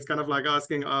learning? It's kind of like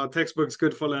asking, are textbooks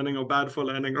good for learning or bad for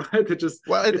learning, right? It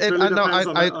really depends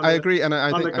on I agree, and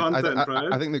I think the content,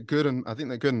 right? I think that good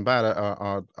and bad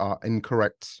are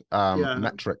incorrect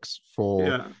metrics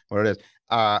for what it is.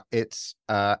 It's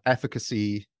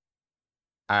efficacy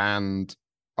and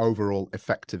overall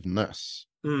effectiveness.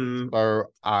 So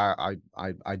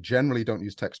I generally don't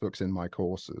use textbooks in my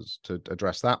courses to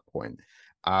address that point,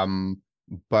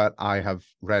 but I have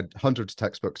read hundreds of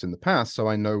textbooks in the past, so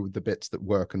I know the bits that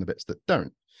work and the bits that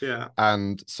don't.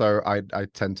 And so I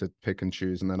tend to pick and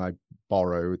choose, and then I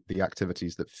borrow the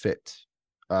activities that fit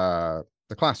the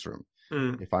classroom.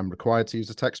 If I'm required to use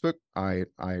a textbook, I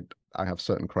have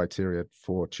certain criteria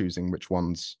for choosing which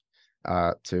ones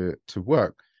to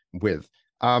work with.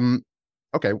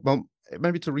 Okay, well,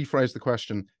 maybe to rephrase the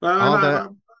question,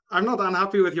 I'm not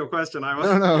unhappy with your question.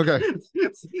 No, okay.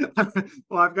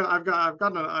 Well, I've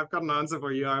got an answer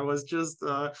for you. I was just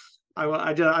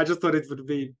I just thought it would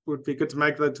be good to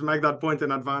make that point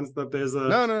in advance, that there's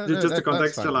just to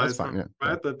contextualize,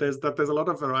 right? That there's a lot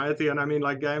of variety, and I mean,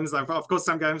 like games. Of course,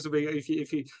 some games will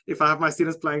be, if I have my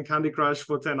students playing Candy Crush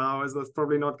for 10 hours, that's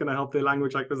probably not going to help their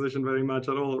language acquisition very much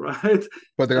at all, right?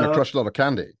 But they're going to crush a lot of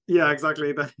candy. Yeah,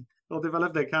 exactly. They'll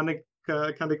develop their candy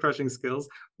crushing skills.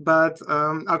 But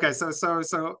okay,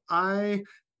 so I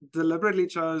deliberately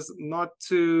chose not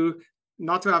to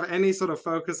have any sort of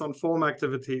focus on form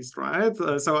activities, right?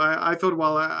 So I thought,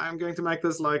 well, I'm going to make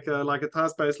this like a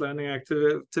task-based learning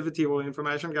activity or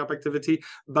information gap activity,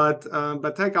 but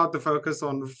take out the focus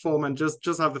on form and just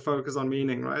have the focus on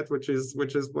meaning, right? Which is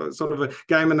sort of a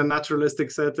game in a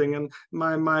naturalistic setting. And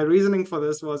my reasoning for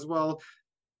this was, well,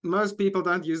 most people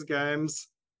don't use games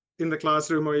in the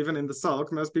classroom or even in the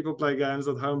sulk. Most people play games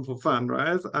at home for fun,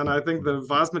 right? And I think the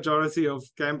vast majority of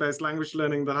game-based language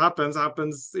learning that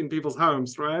happens in people's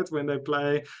homes, right? When they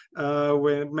play,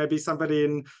 when maybe somebody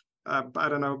in, I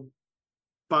don't know,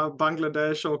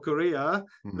 Bangladesh or Korea,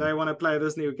 they want to play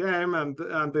this new game, and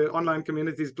the online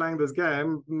communities playing this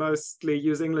game mostly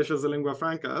use English as a lingua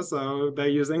franca, so they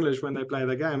use English when they play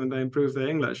the game and they improve their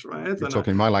English, right? You're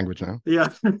talking my language now. Yeah.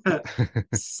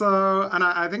 So, and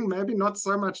I think maybe not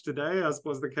so much today as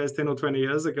was the case 10 or 20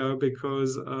 years ago,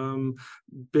 because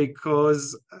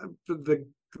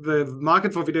the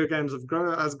market for video games has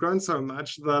grown so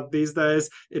much that these days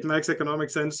it makes economic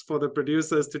sense for the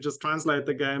producers to just translate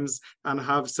the games and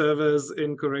have servers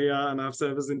in Korea and have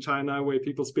servers in China where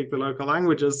people speak the local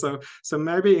languages. So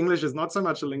maybe English is not so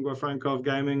much a lingua franca of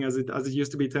gaming as it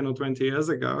used to be 10 or 20 years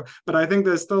ago. But I think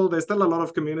there's still a lot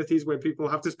of communities where people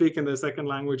have to speak in their second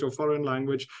language or foreign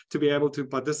language to be able to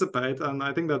participate. And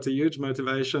I think that's a huge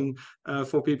motivation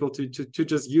for people to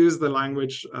just use the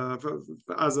language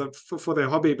for their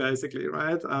hobby, basically,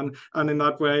 right? And in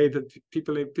that way, that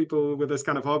people with this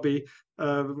kind of hobby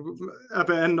at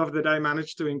the end of the day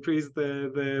manage to increase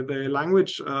the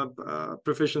language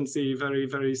proficiency very,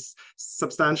 very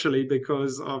substantially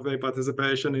because of their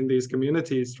participation in these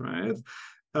communities, right?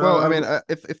 Well, I mean,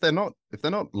 if they're not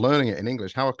learning it in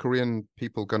English, how are Korean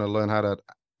people going to learn how to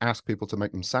ask people to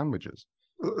make them sandwiches?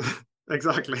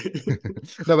 Exactly.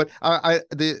 No, but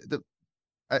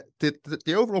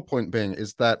the overall point being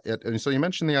is that so you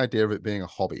mentioned the idea of it being a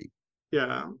hobby.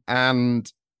 Yeah.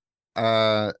 And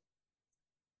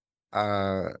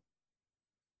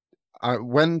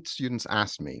when students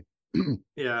ask me,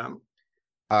 yeah,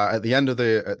 at the end of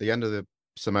the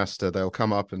semester, they'll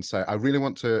come up and say, I really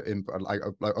want to, like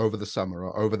over the summer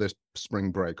or over this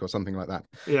spring break or something like that.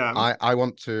 Yeah. I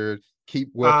want to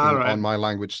keep working on my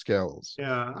language skills.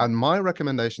 Yeah. And my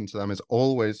recommendation to them is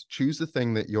always choose the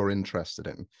thing that you're interested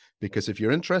in. Because if you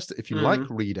like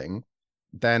reading,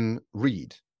 then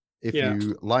read. If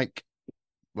you like,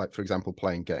 for example,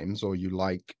 playing games, or you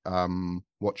like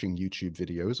watching YouTube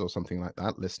videos or something like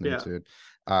that, listening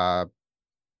to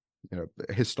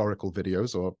historical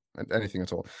videos or anything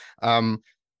at all,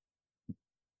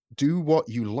 do what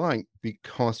you like,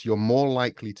 because you're more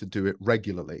likely to do it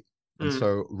regularly. And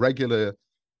so regular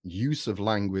use of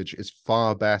language is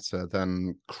far better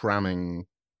than cramming.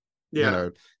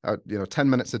 10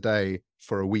 minutes a day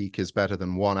for a week is better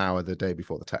than 1 hour the day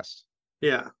before the test.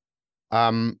 Yeah.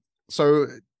 So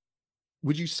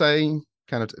would you say,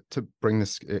 kind of to bring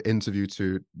this interview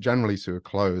generally to a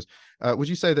close, would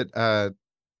you say that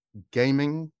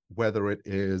gaming, whether it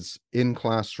is in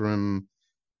classroom,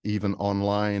 even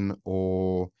online,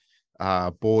 or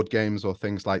board games or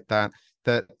things like that,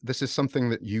 that this is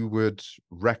something that you would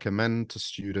recommend to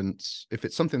students, if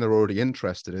it's something they're already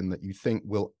interested in, that you think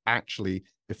will actually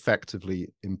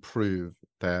effectively improve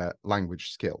their language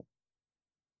skill?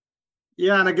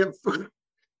 Yeah, and again,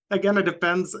 it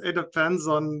depends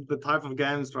on the type of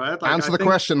games, right? Like, Answer the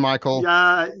question, Michael.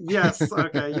 Yeah, yes,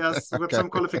 okay, yes, with some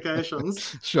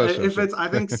qualifications. Sure. It's, I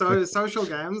think, social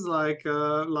games like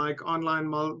online,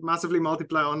 massively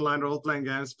multiplayer online role-playing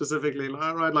games specifically,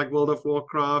 right? Like World of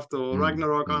Warcraft or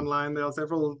Ragnarok Online. There are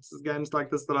several games like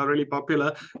this that are really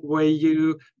popular, where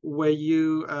you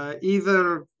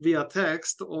either via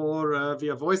text or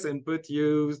via voice input,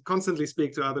 you constantly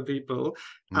speak to other people.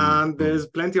 And there's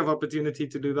plenty of opportunity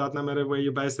to do that, no matter where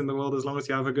you're based in the world. As long as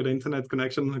you have a good internet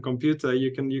connection and a computer,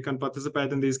 you can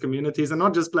participate in these communities, and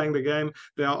not just playing the game.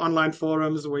 There are online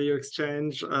forums where you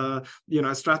exchange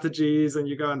strategies, and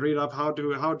you go and read up how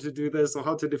to do this or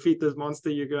how to defeat this monster.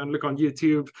 You go and look on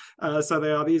YouTube. So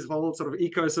there are these whole sort of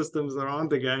ecosystems around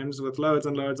the games with loads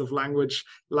and loads of language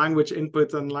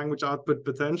input and language output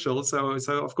potential. So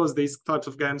of course these types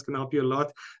of games can help you a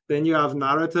lot. Then you have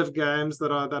narrative games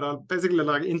that are basically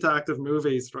like interactive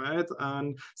movies, right?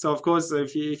 And so of course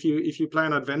if you play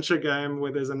an adventure game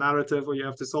where there's a narrative where you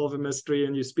have to solve a mystery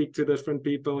and you speak to different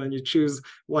people and you choose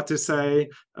what to say,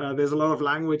 there's a lot of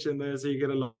language in there, so you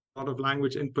get a lot of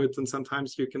language input, and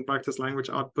sometimes you can practice language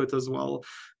output as well.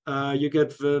 You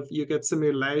get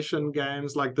simulation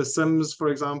games like The Sims, for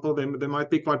example. They might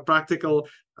be quite practical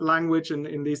language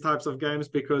in these types of games,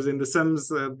 because in The Sims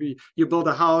you build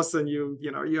a house and you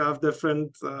have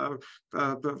different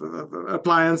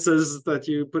appliances that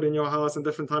you put in your house and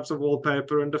different types of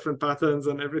wallpaper and different patterns,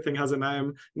 and everything has a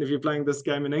name. And if you're playing this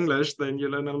game in English, then you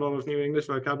learn a lot of new English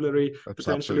vocabulary,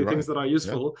 potentially things that are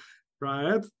useful,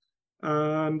 right?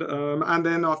 And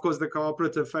then of course the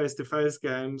cooperative face-to-face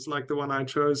games like the one I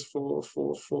chose for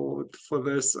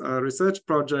this research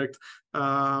project,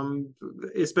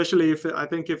 especially if I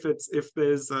think if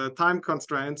there's time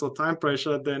constraints or time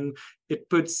pressure, then it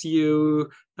puts you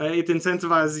it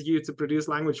incentivizes you to produce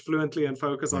language fluently and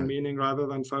focus on meaning rather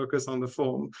than focus on the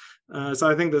form. So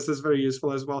I think this is very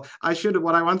useful as well.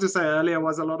 What I want to say earlier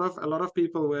was a lot of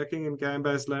people working in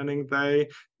game-based learning,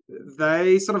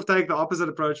 they sort of take the opposite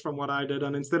approach from what I did,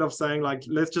 and instead of saying like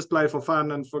let's just play for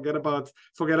fun and forget about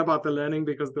the learning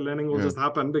because the learning will just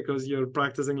happen because you're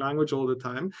practicing language all the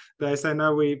time, they say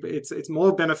no, it's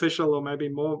more beneficial or maybe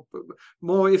more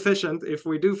efficient if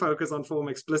we do focus on form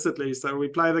explicitly. So we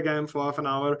play the game for half an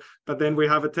hour, but then we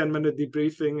have a 10-minute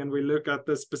debriefing and we look at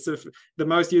the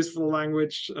most useful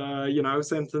language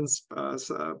sentence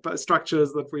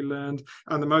structures that we learned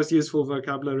and the most useful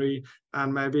vocabulary,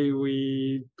 and maybe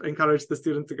we encourage the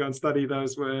student to go and study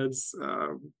those words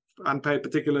and pay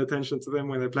particular attention to them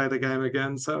when they play the game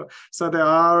again. So there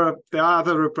are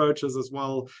other approaches as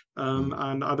well,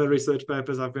 and other research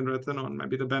papers have been written on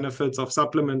maybe the benefits of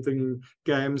supplementing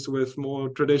games with more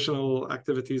traditional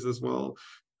activities as well.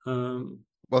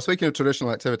 Well, speaking of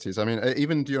traditional activities, I mean,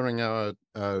 even during our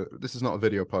this is not a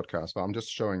video podcast, but I'm just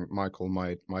showing Michael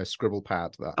my scribble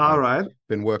pad that I've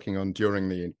been working on during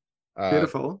the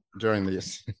beautiful during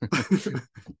this.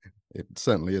 It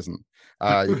certainly isn't.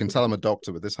 You can tell I'm a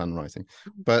doctor with this handwriting,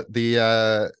 but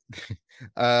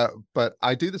but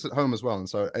I do this at home as well, and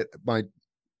so my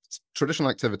traditional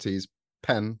activities: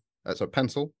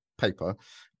 pencil, paper,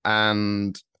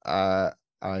 and I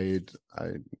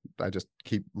just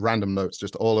keep random notes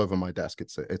just all over my desk.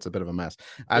 It's a bit of a mess.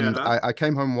 And I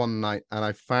came home one night and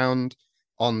I found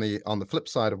on the flip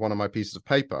side of one of my pieces of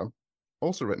paper,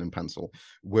 also written in pencil,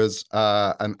 was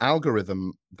an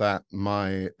algorithm that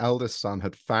my eldest son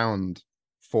had found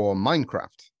for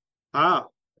Minecraft.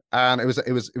 And it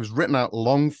was written out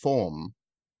long form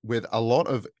with a lot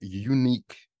of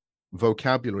unique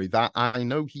vocabulary that I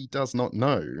know he does not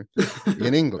know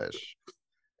in English.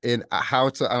 And I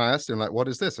asked him, like, what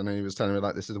is this? And he was telling me,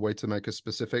 like, this is a way to make a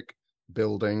specific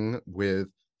building with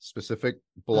specific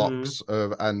blocks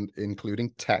of, and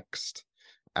including text.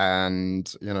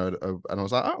 And, and I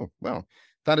was like, oh, well,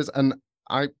 that is, and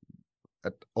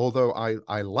although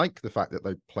I like the fact that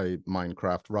they played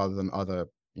Minecraft rather than other,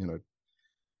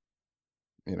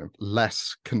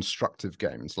 less constructive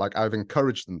games. Like, I've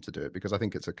encouraged them to do it because I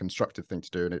think it's a constructive thing to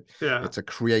do, and it's a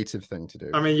creative thing to do.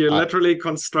 I mean, you literally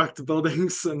construct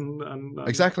buildings and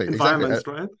environments,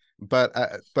 right?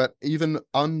 But even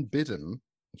unbidden,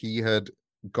 he had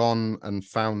gone and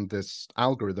found this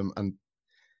algorithm and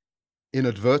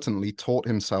inadvertently taught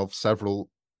himself several,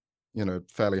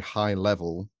 fairly high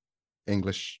level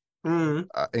English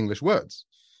words.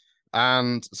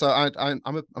 And so I'm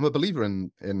a believer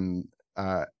in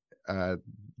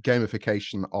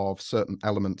gamification of certain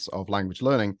elements of language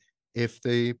learning if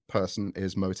the person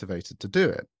is motivated to do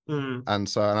it.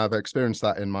 And I've experienced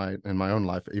that in my own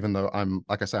life, even though I'm,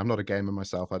 like I say, I'm not a gamer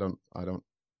myself. I don't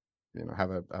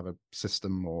have a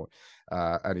system or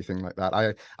anything like that.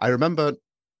 I remember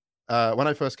when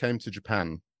I first came to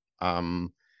Japan,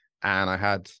 and I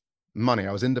had money.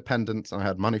 I was independent and I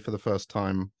had money for the first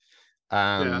time.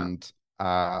 And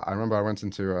I remember I went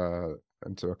into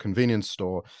a convenience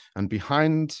store, and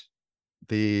behind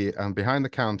the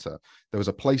counter there was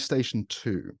a PlayStation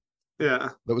 2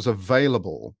 that was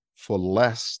available for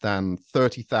less than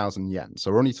 30,000 yen.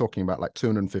 So we're only talking about like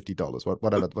 $250,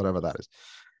 whatever that is.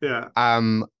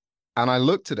 And I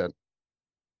looked at it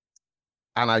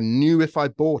and I knew if I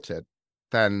bought it,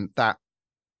 then that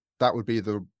would be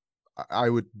I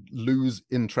would lose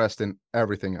interest in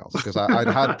everything else, because I'd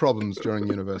had problems during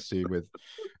university with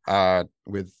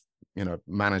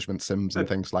management sims and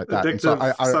things like that.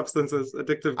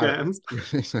 Addictive games.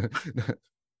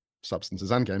 Substances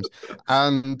and games.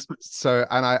 And so,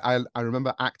 and I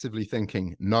remember actively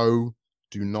thinking, no,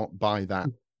 do not buy that.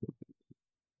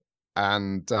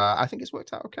 And I think it's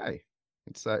worked out okay.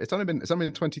 It's only been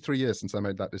 23 years since I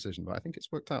made that decision, but I think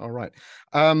it's worked out all right.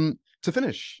 To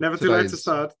finish, never too late to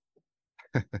start.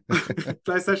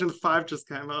 PlayStation 5 just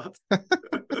came out.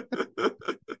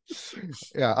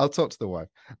 Yeah, I'll talk to the wife.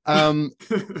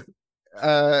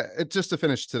 Just to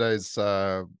finish today's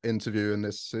interview, and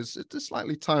this is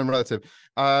slightly time relative.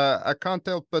 I can't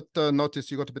help but notice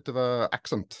you got a bit of an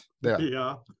accent there.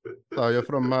 Yeah. So you're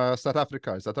from South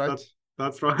Africa, is that right?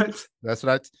 That's right. That's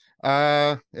right.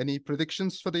 Any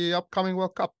predictions for the upcoming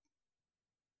World Cup?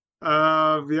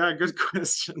 Yeah, good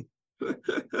question.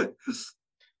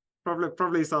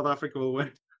 Probably South Africa will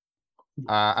win.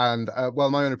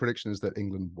 Well, my only prediction is that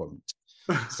England won't.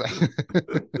 So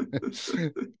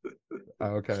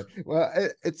okay. Well,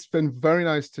 it's been very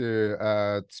nice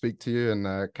to speak to you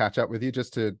and catch up with you.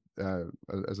 Just to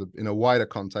in a wider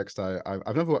context,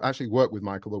 I've never actually worked with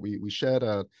Michael, but we shared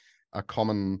a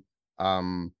common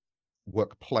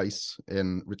workplace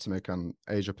in Ritsumeikan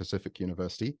Asia Pacific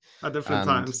University At different and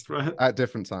times, right? at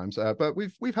different times. But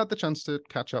we've had the chance to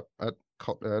catch up at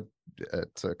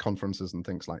conferences and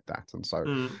things like that, and so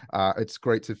it's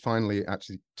great to finally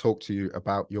actually talk to you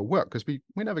about your work, because we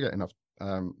never get enough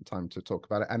time to talk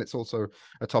about it, and it's also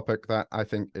a topic that I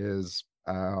think is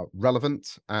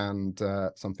relevant and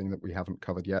something that we haven't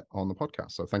covered yet on the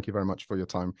podcast. So thank you very much for your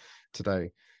time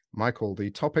today, Michael.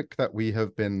 The topic that we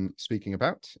have been speaking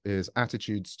about is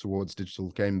attitudes towards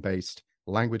digital game-based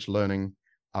language learning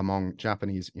among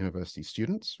Japanese university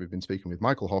students. We've been speaking with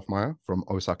Michael Hofmeyr from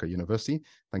Osaka University.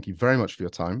 Thank you very much for your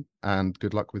time, and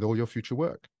good luck with all your future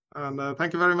work. And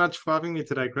thank you very much for having me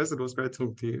today, Chris. It was great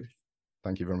talking to you.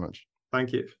 Thank you very much.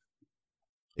 Thank you.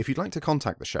 If you'd like to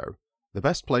contact the show, the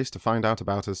best place to find out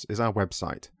about us is our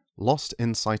website,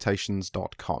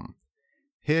 LostInCitations.com.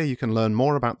 Here you can learn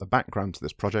more about the background to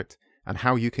this project and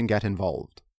how you can get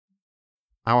involved.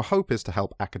 Our hope is to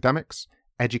help academics,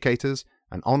 educators,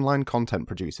 and online content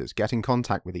producers get in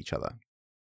contact with each other.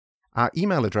 Our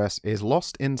email address is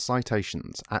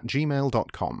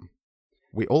lostincitations@gmail.com.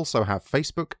 We also have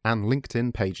Facebook and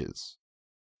LinkedIn pages.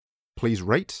 Please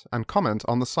rate and comment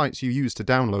on the sites you use to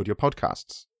download your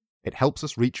podcasts. It helps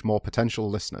us reach more potential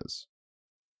listeners.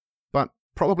 But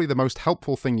probably the most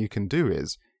helpful thing you can do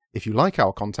is, if you like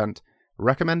our content,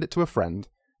 recommend it to a friend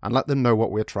and let them know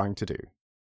what we're trying to do.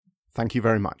 Thank you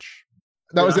very much.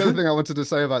 That was the other thing I wanted to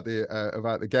say about the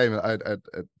game.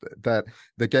 That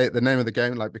the name of the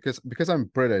game, like because I'm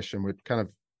British and we're kind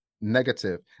of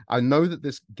negative, I know that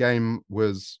this game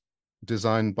was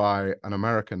designed by an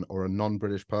American or a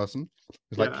non-British person.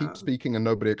 It's like keep speaking and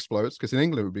nobody explodes. Because in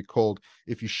England it would be called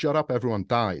 "If you shut up, everyone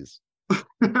dies."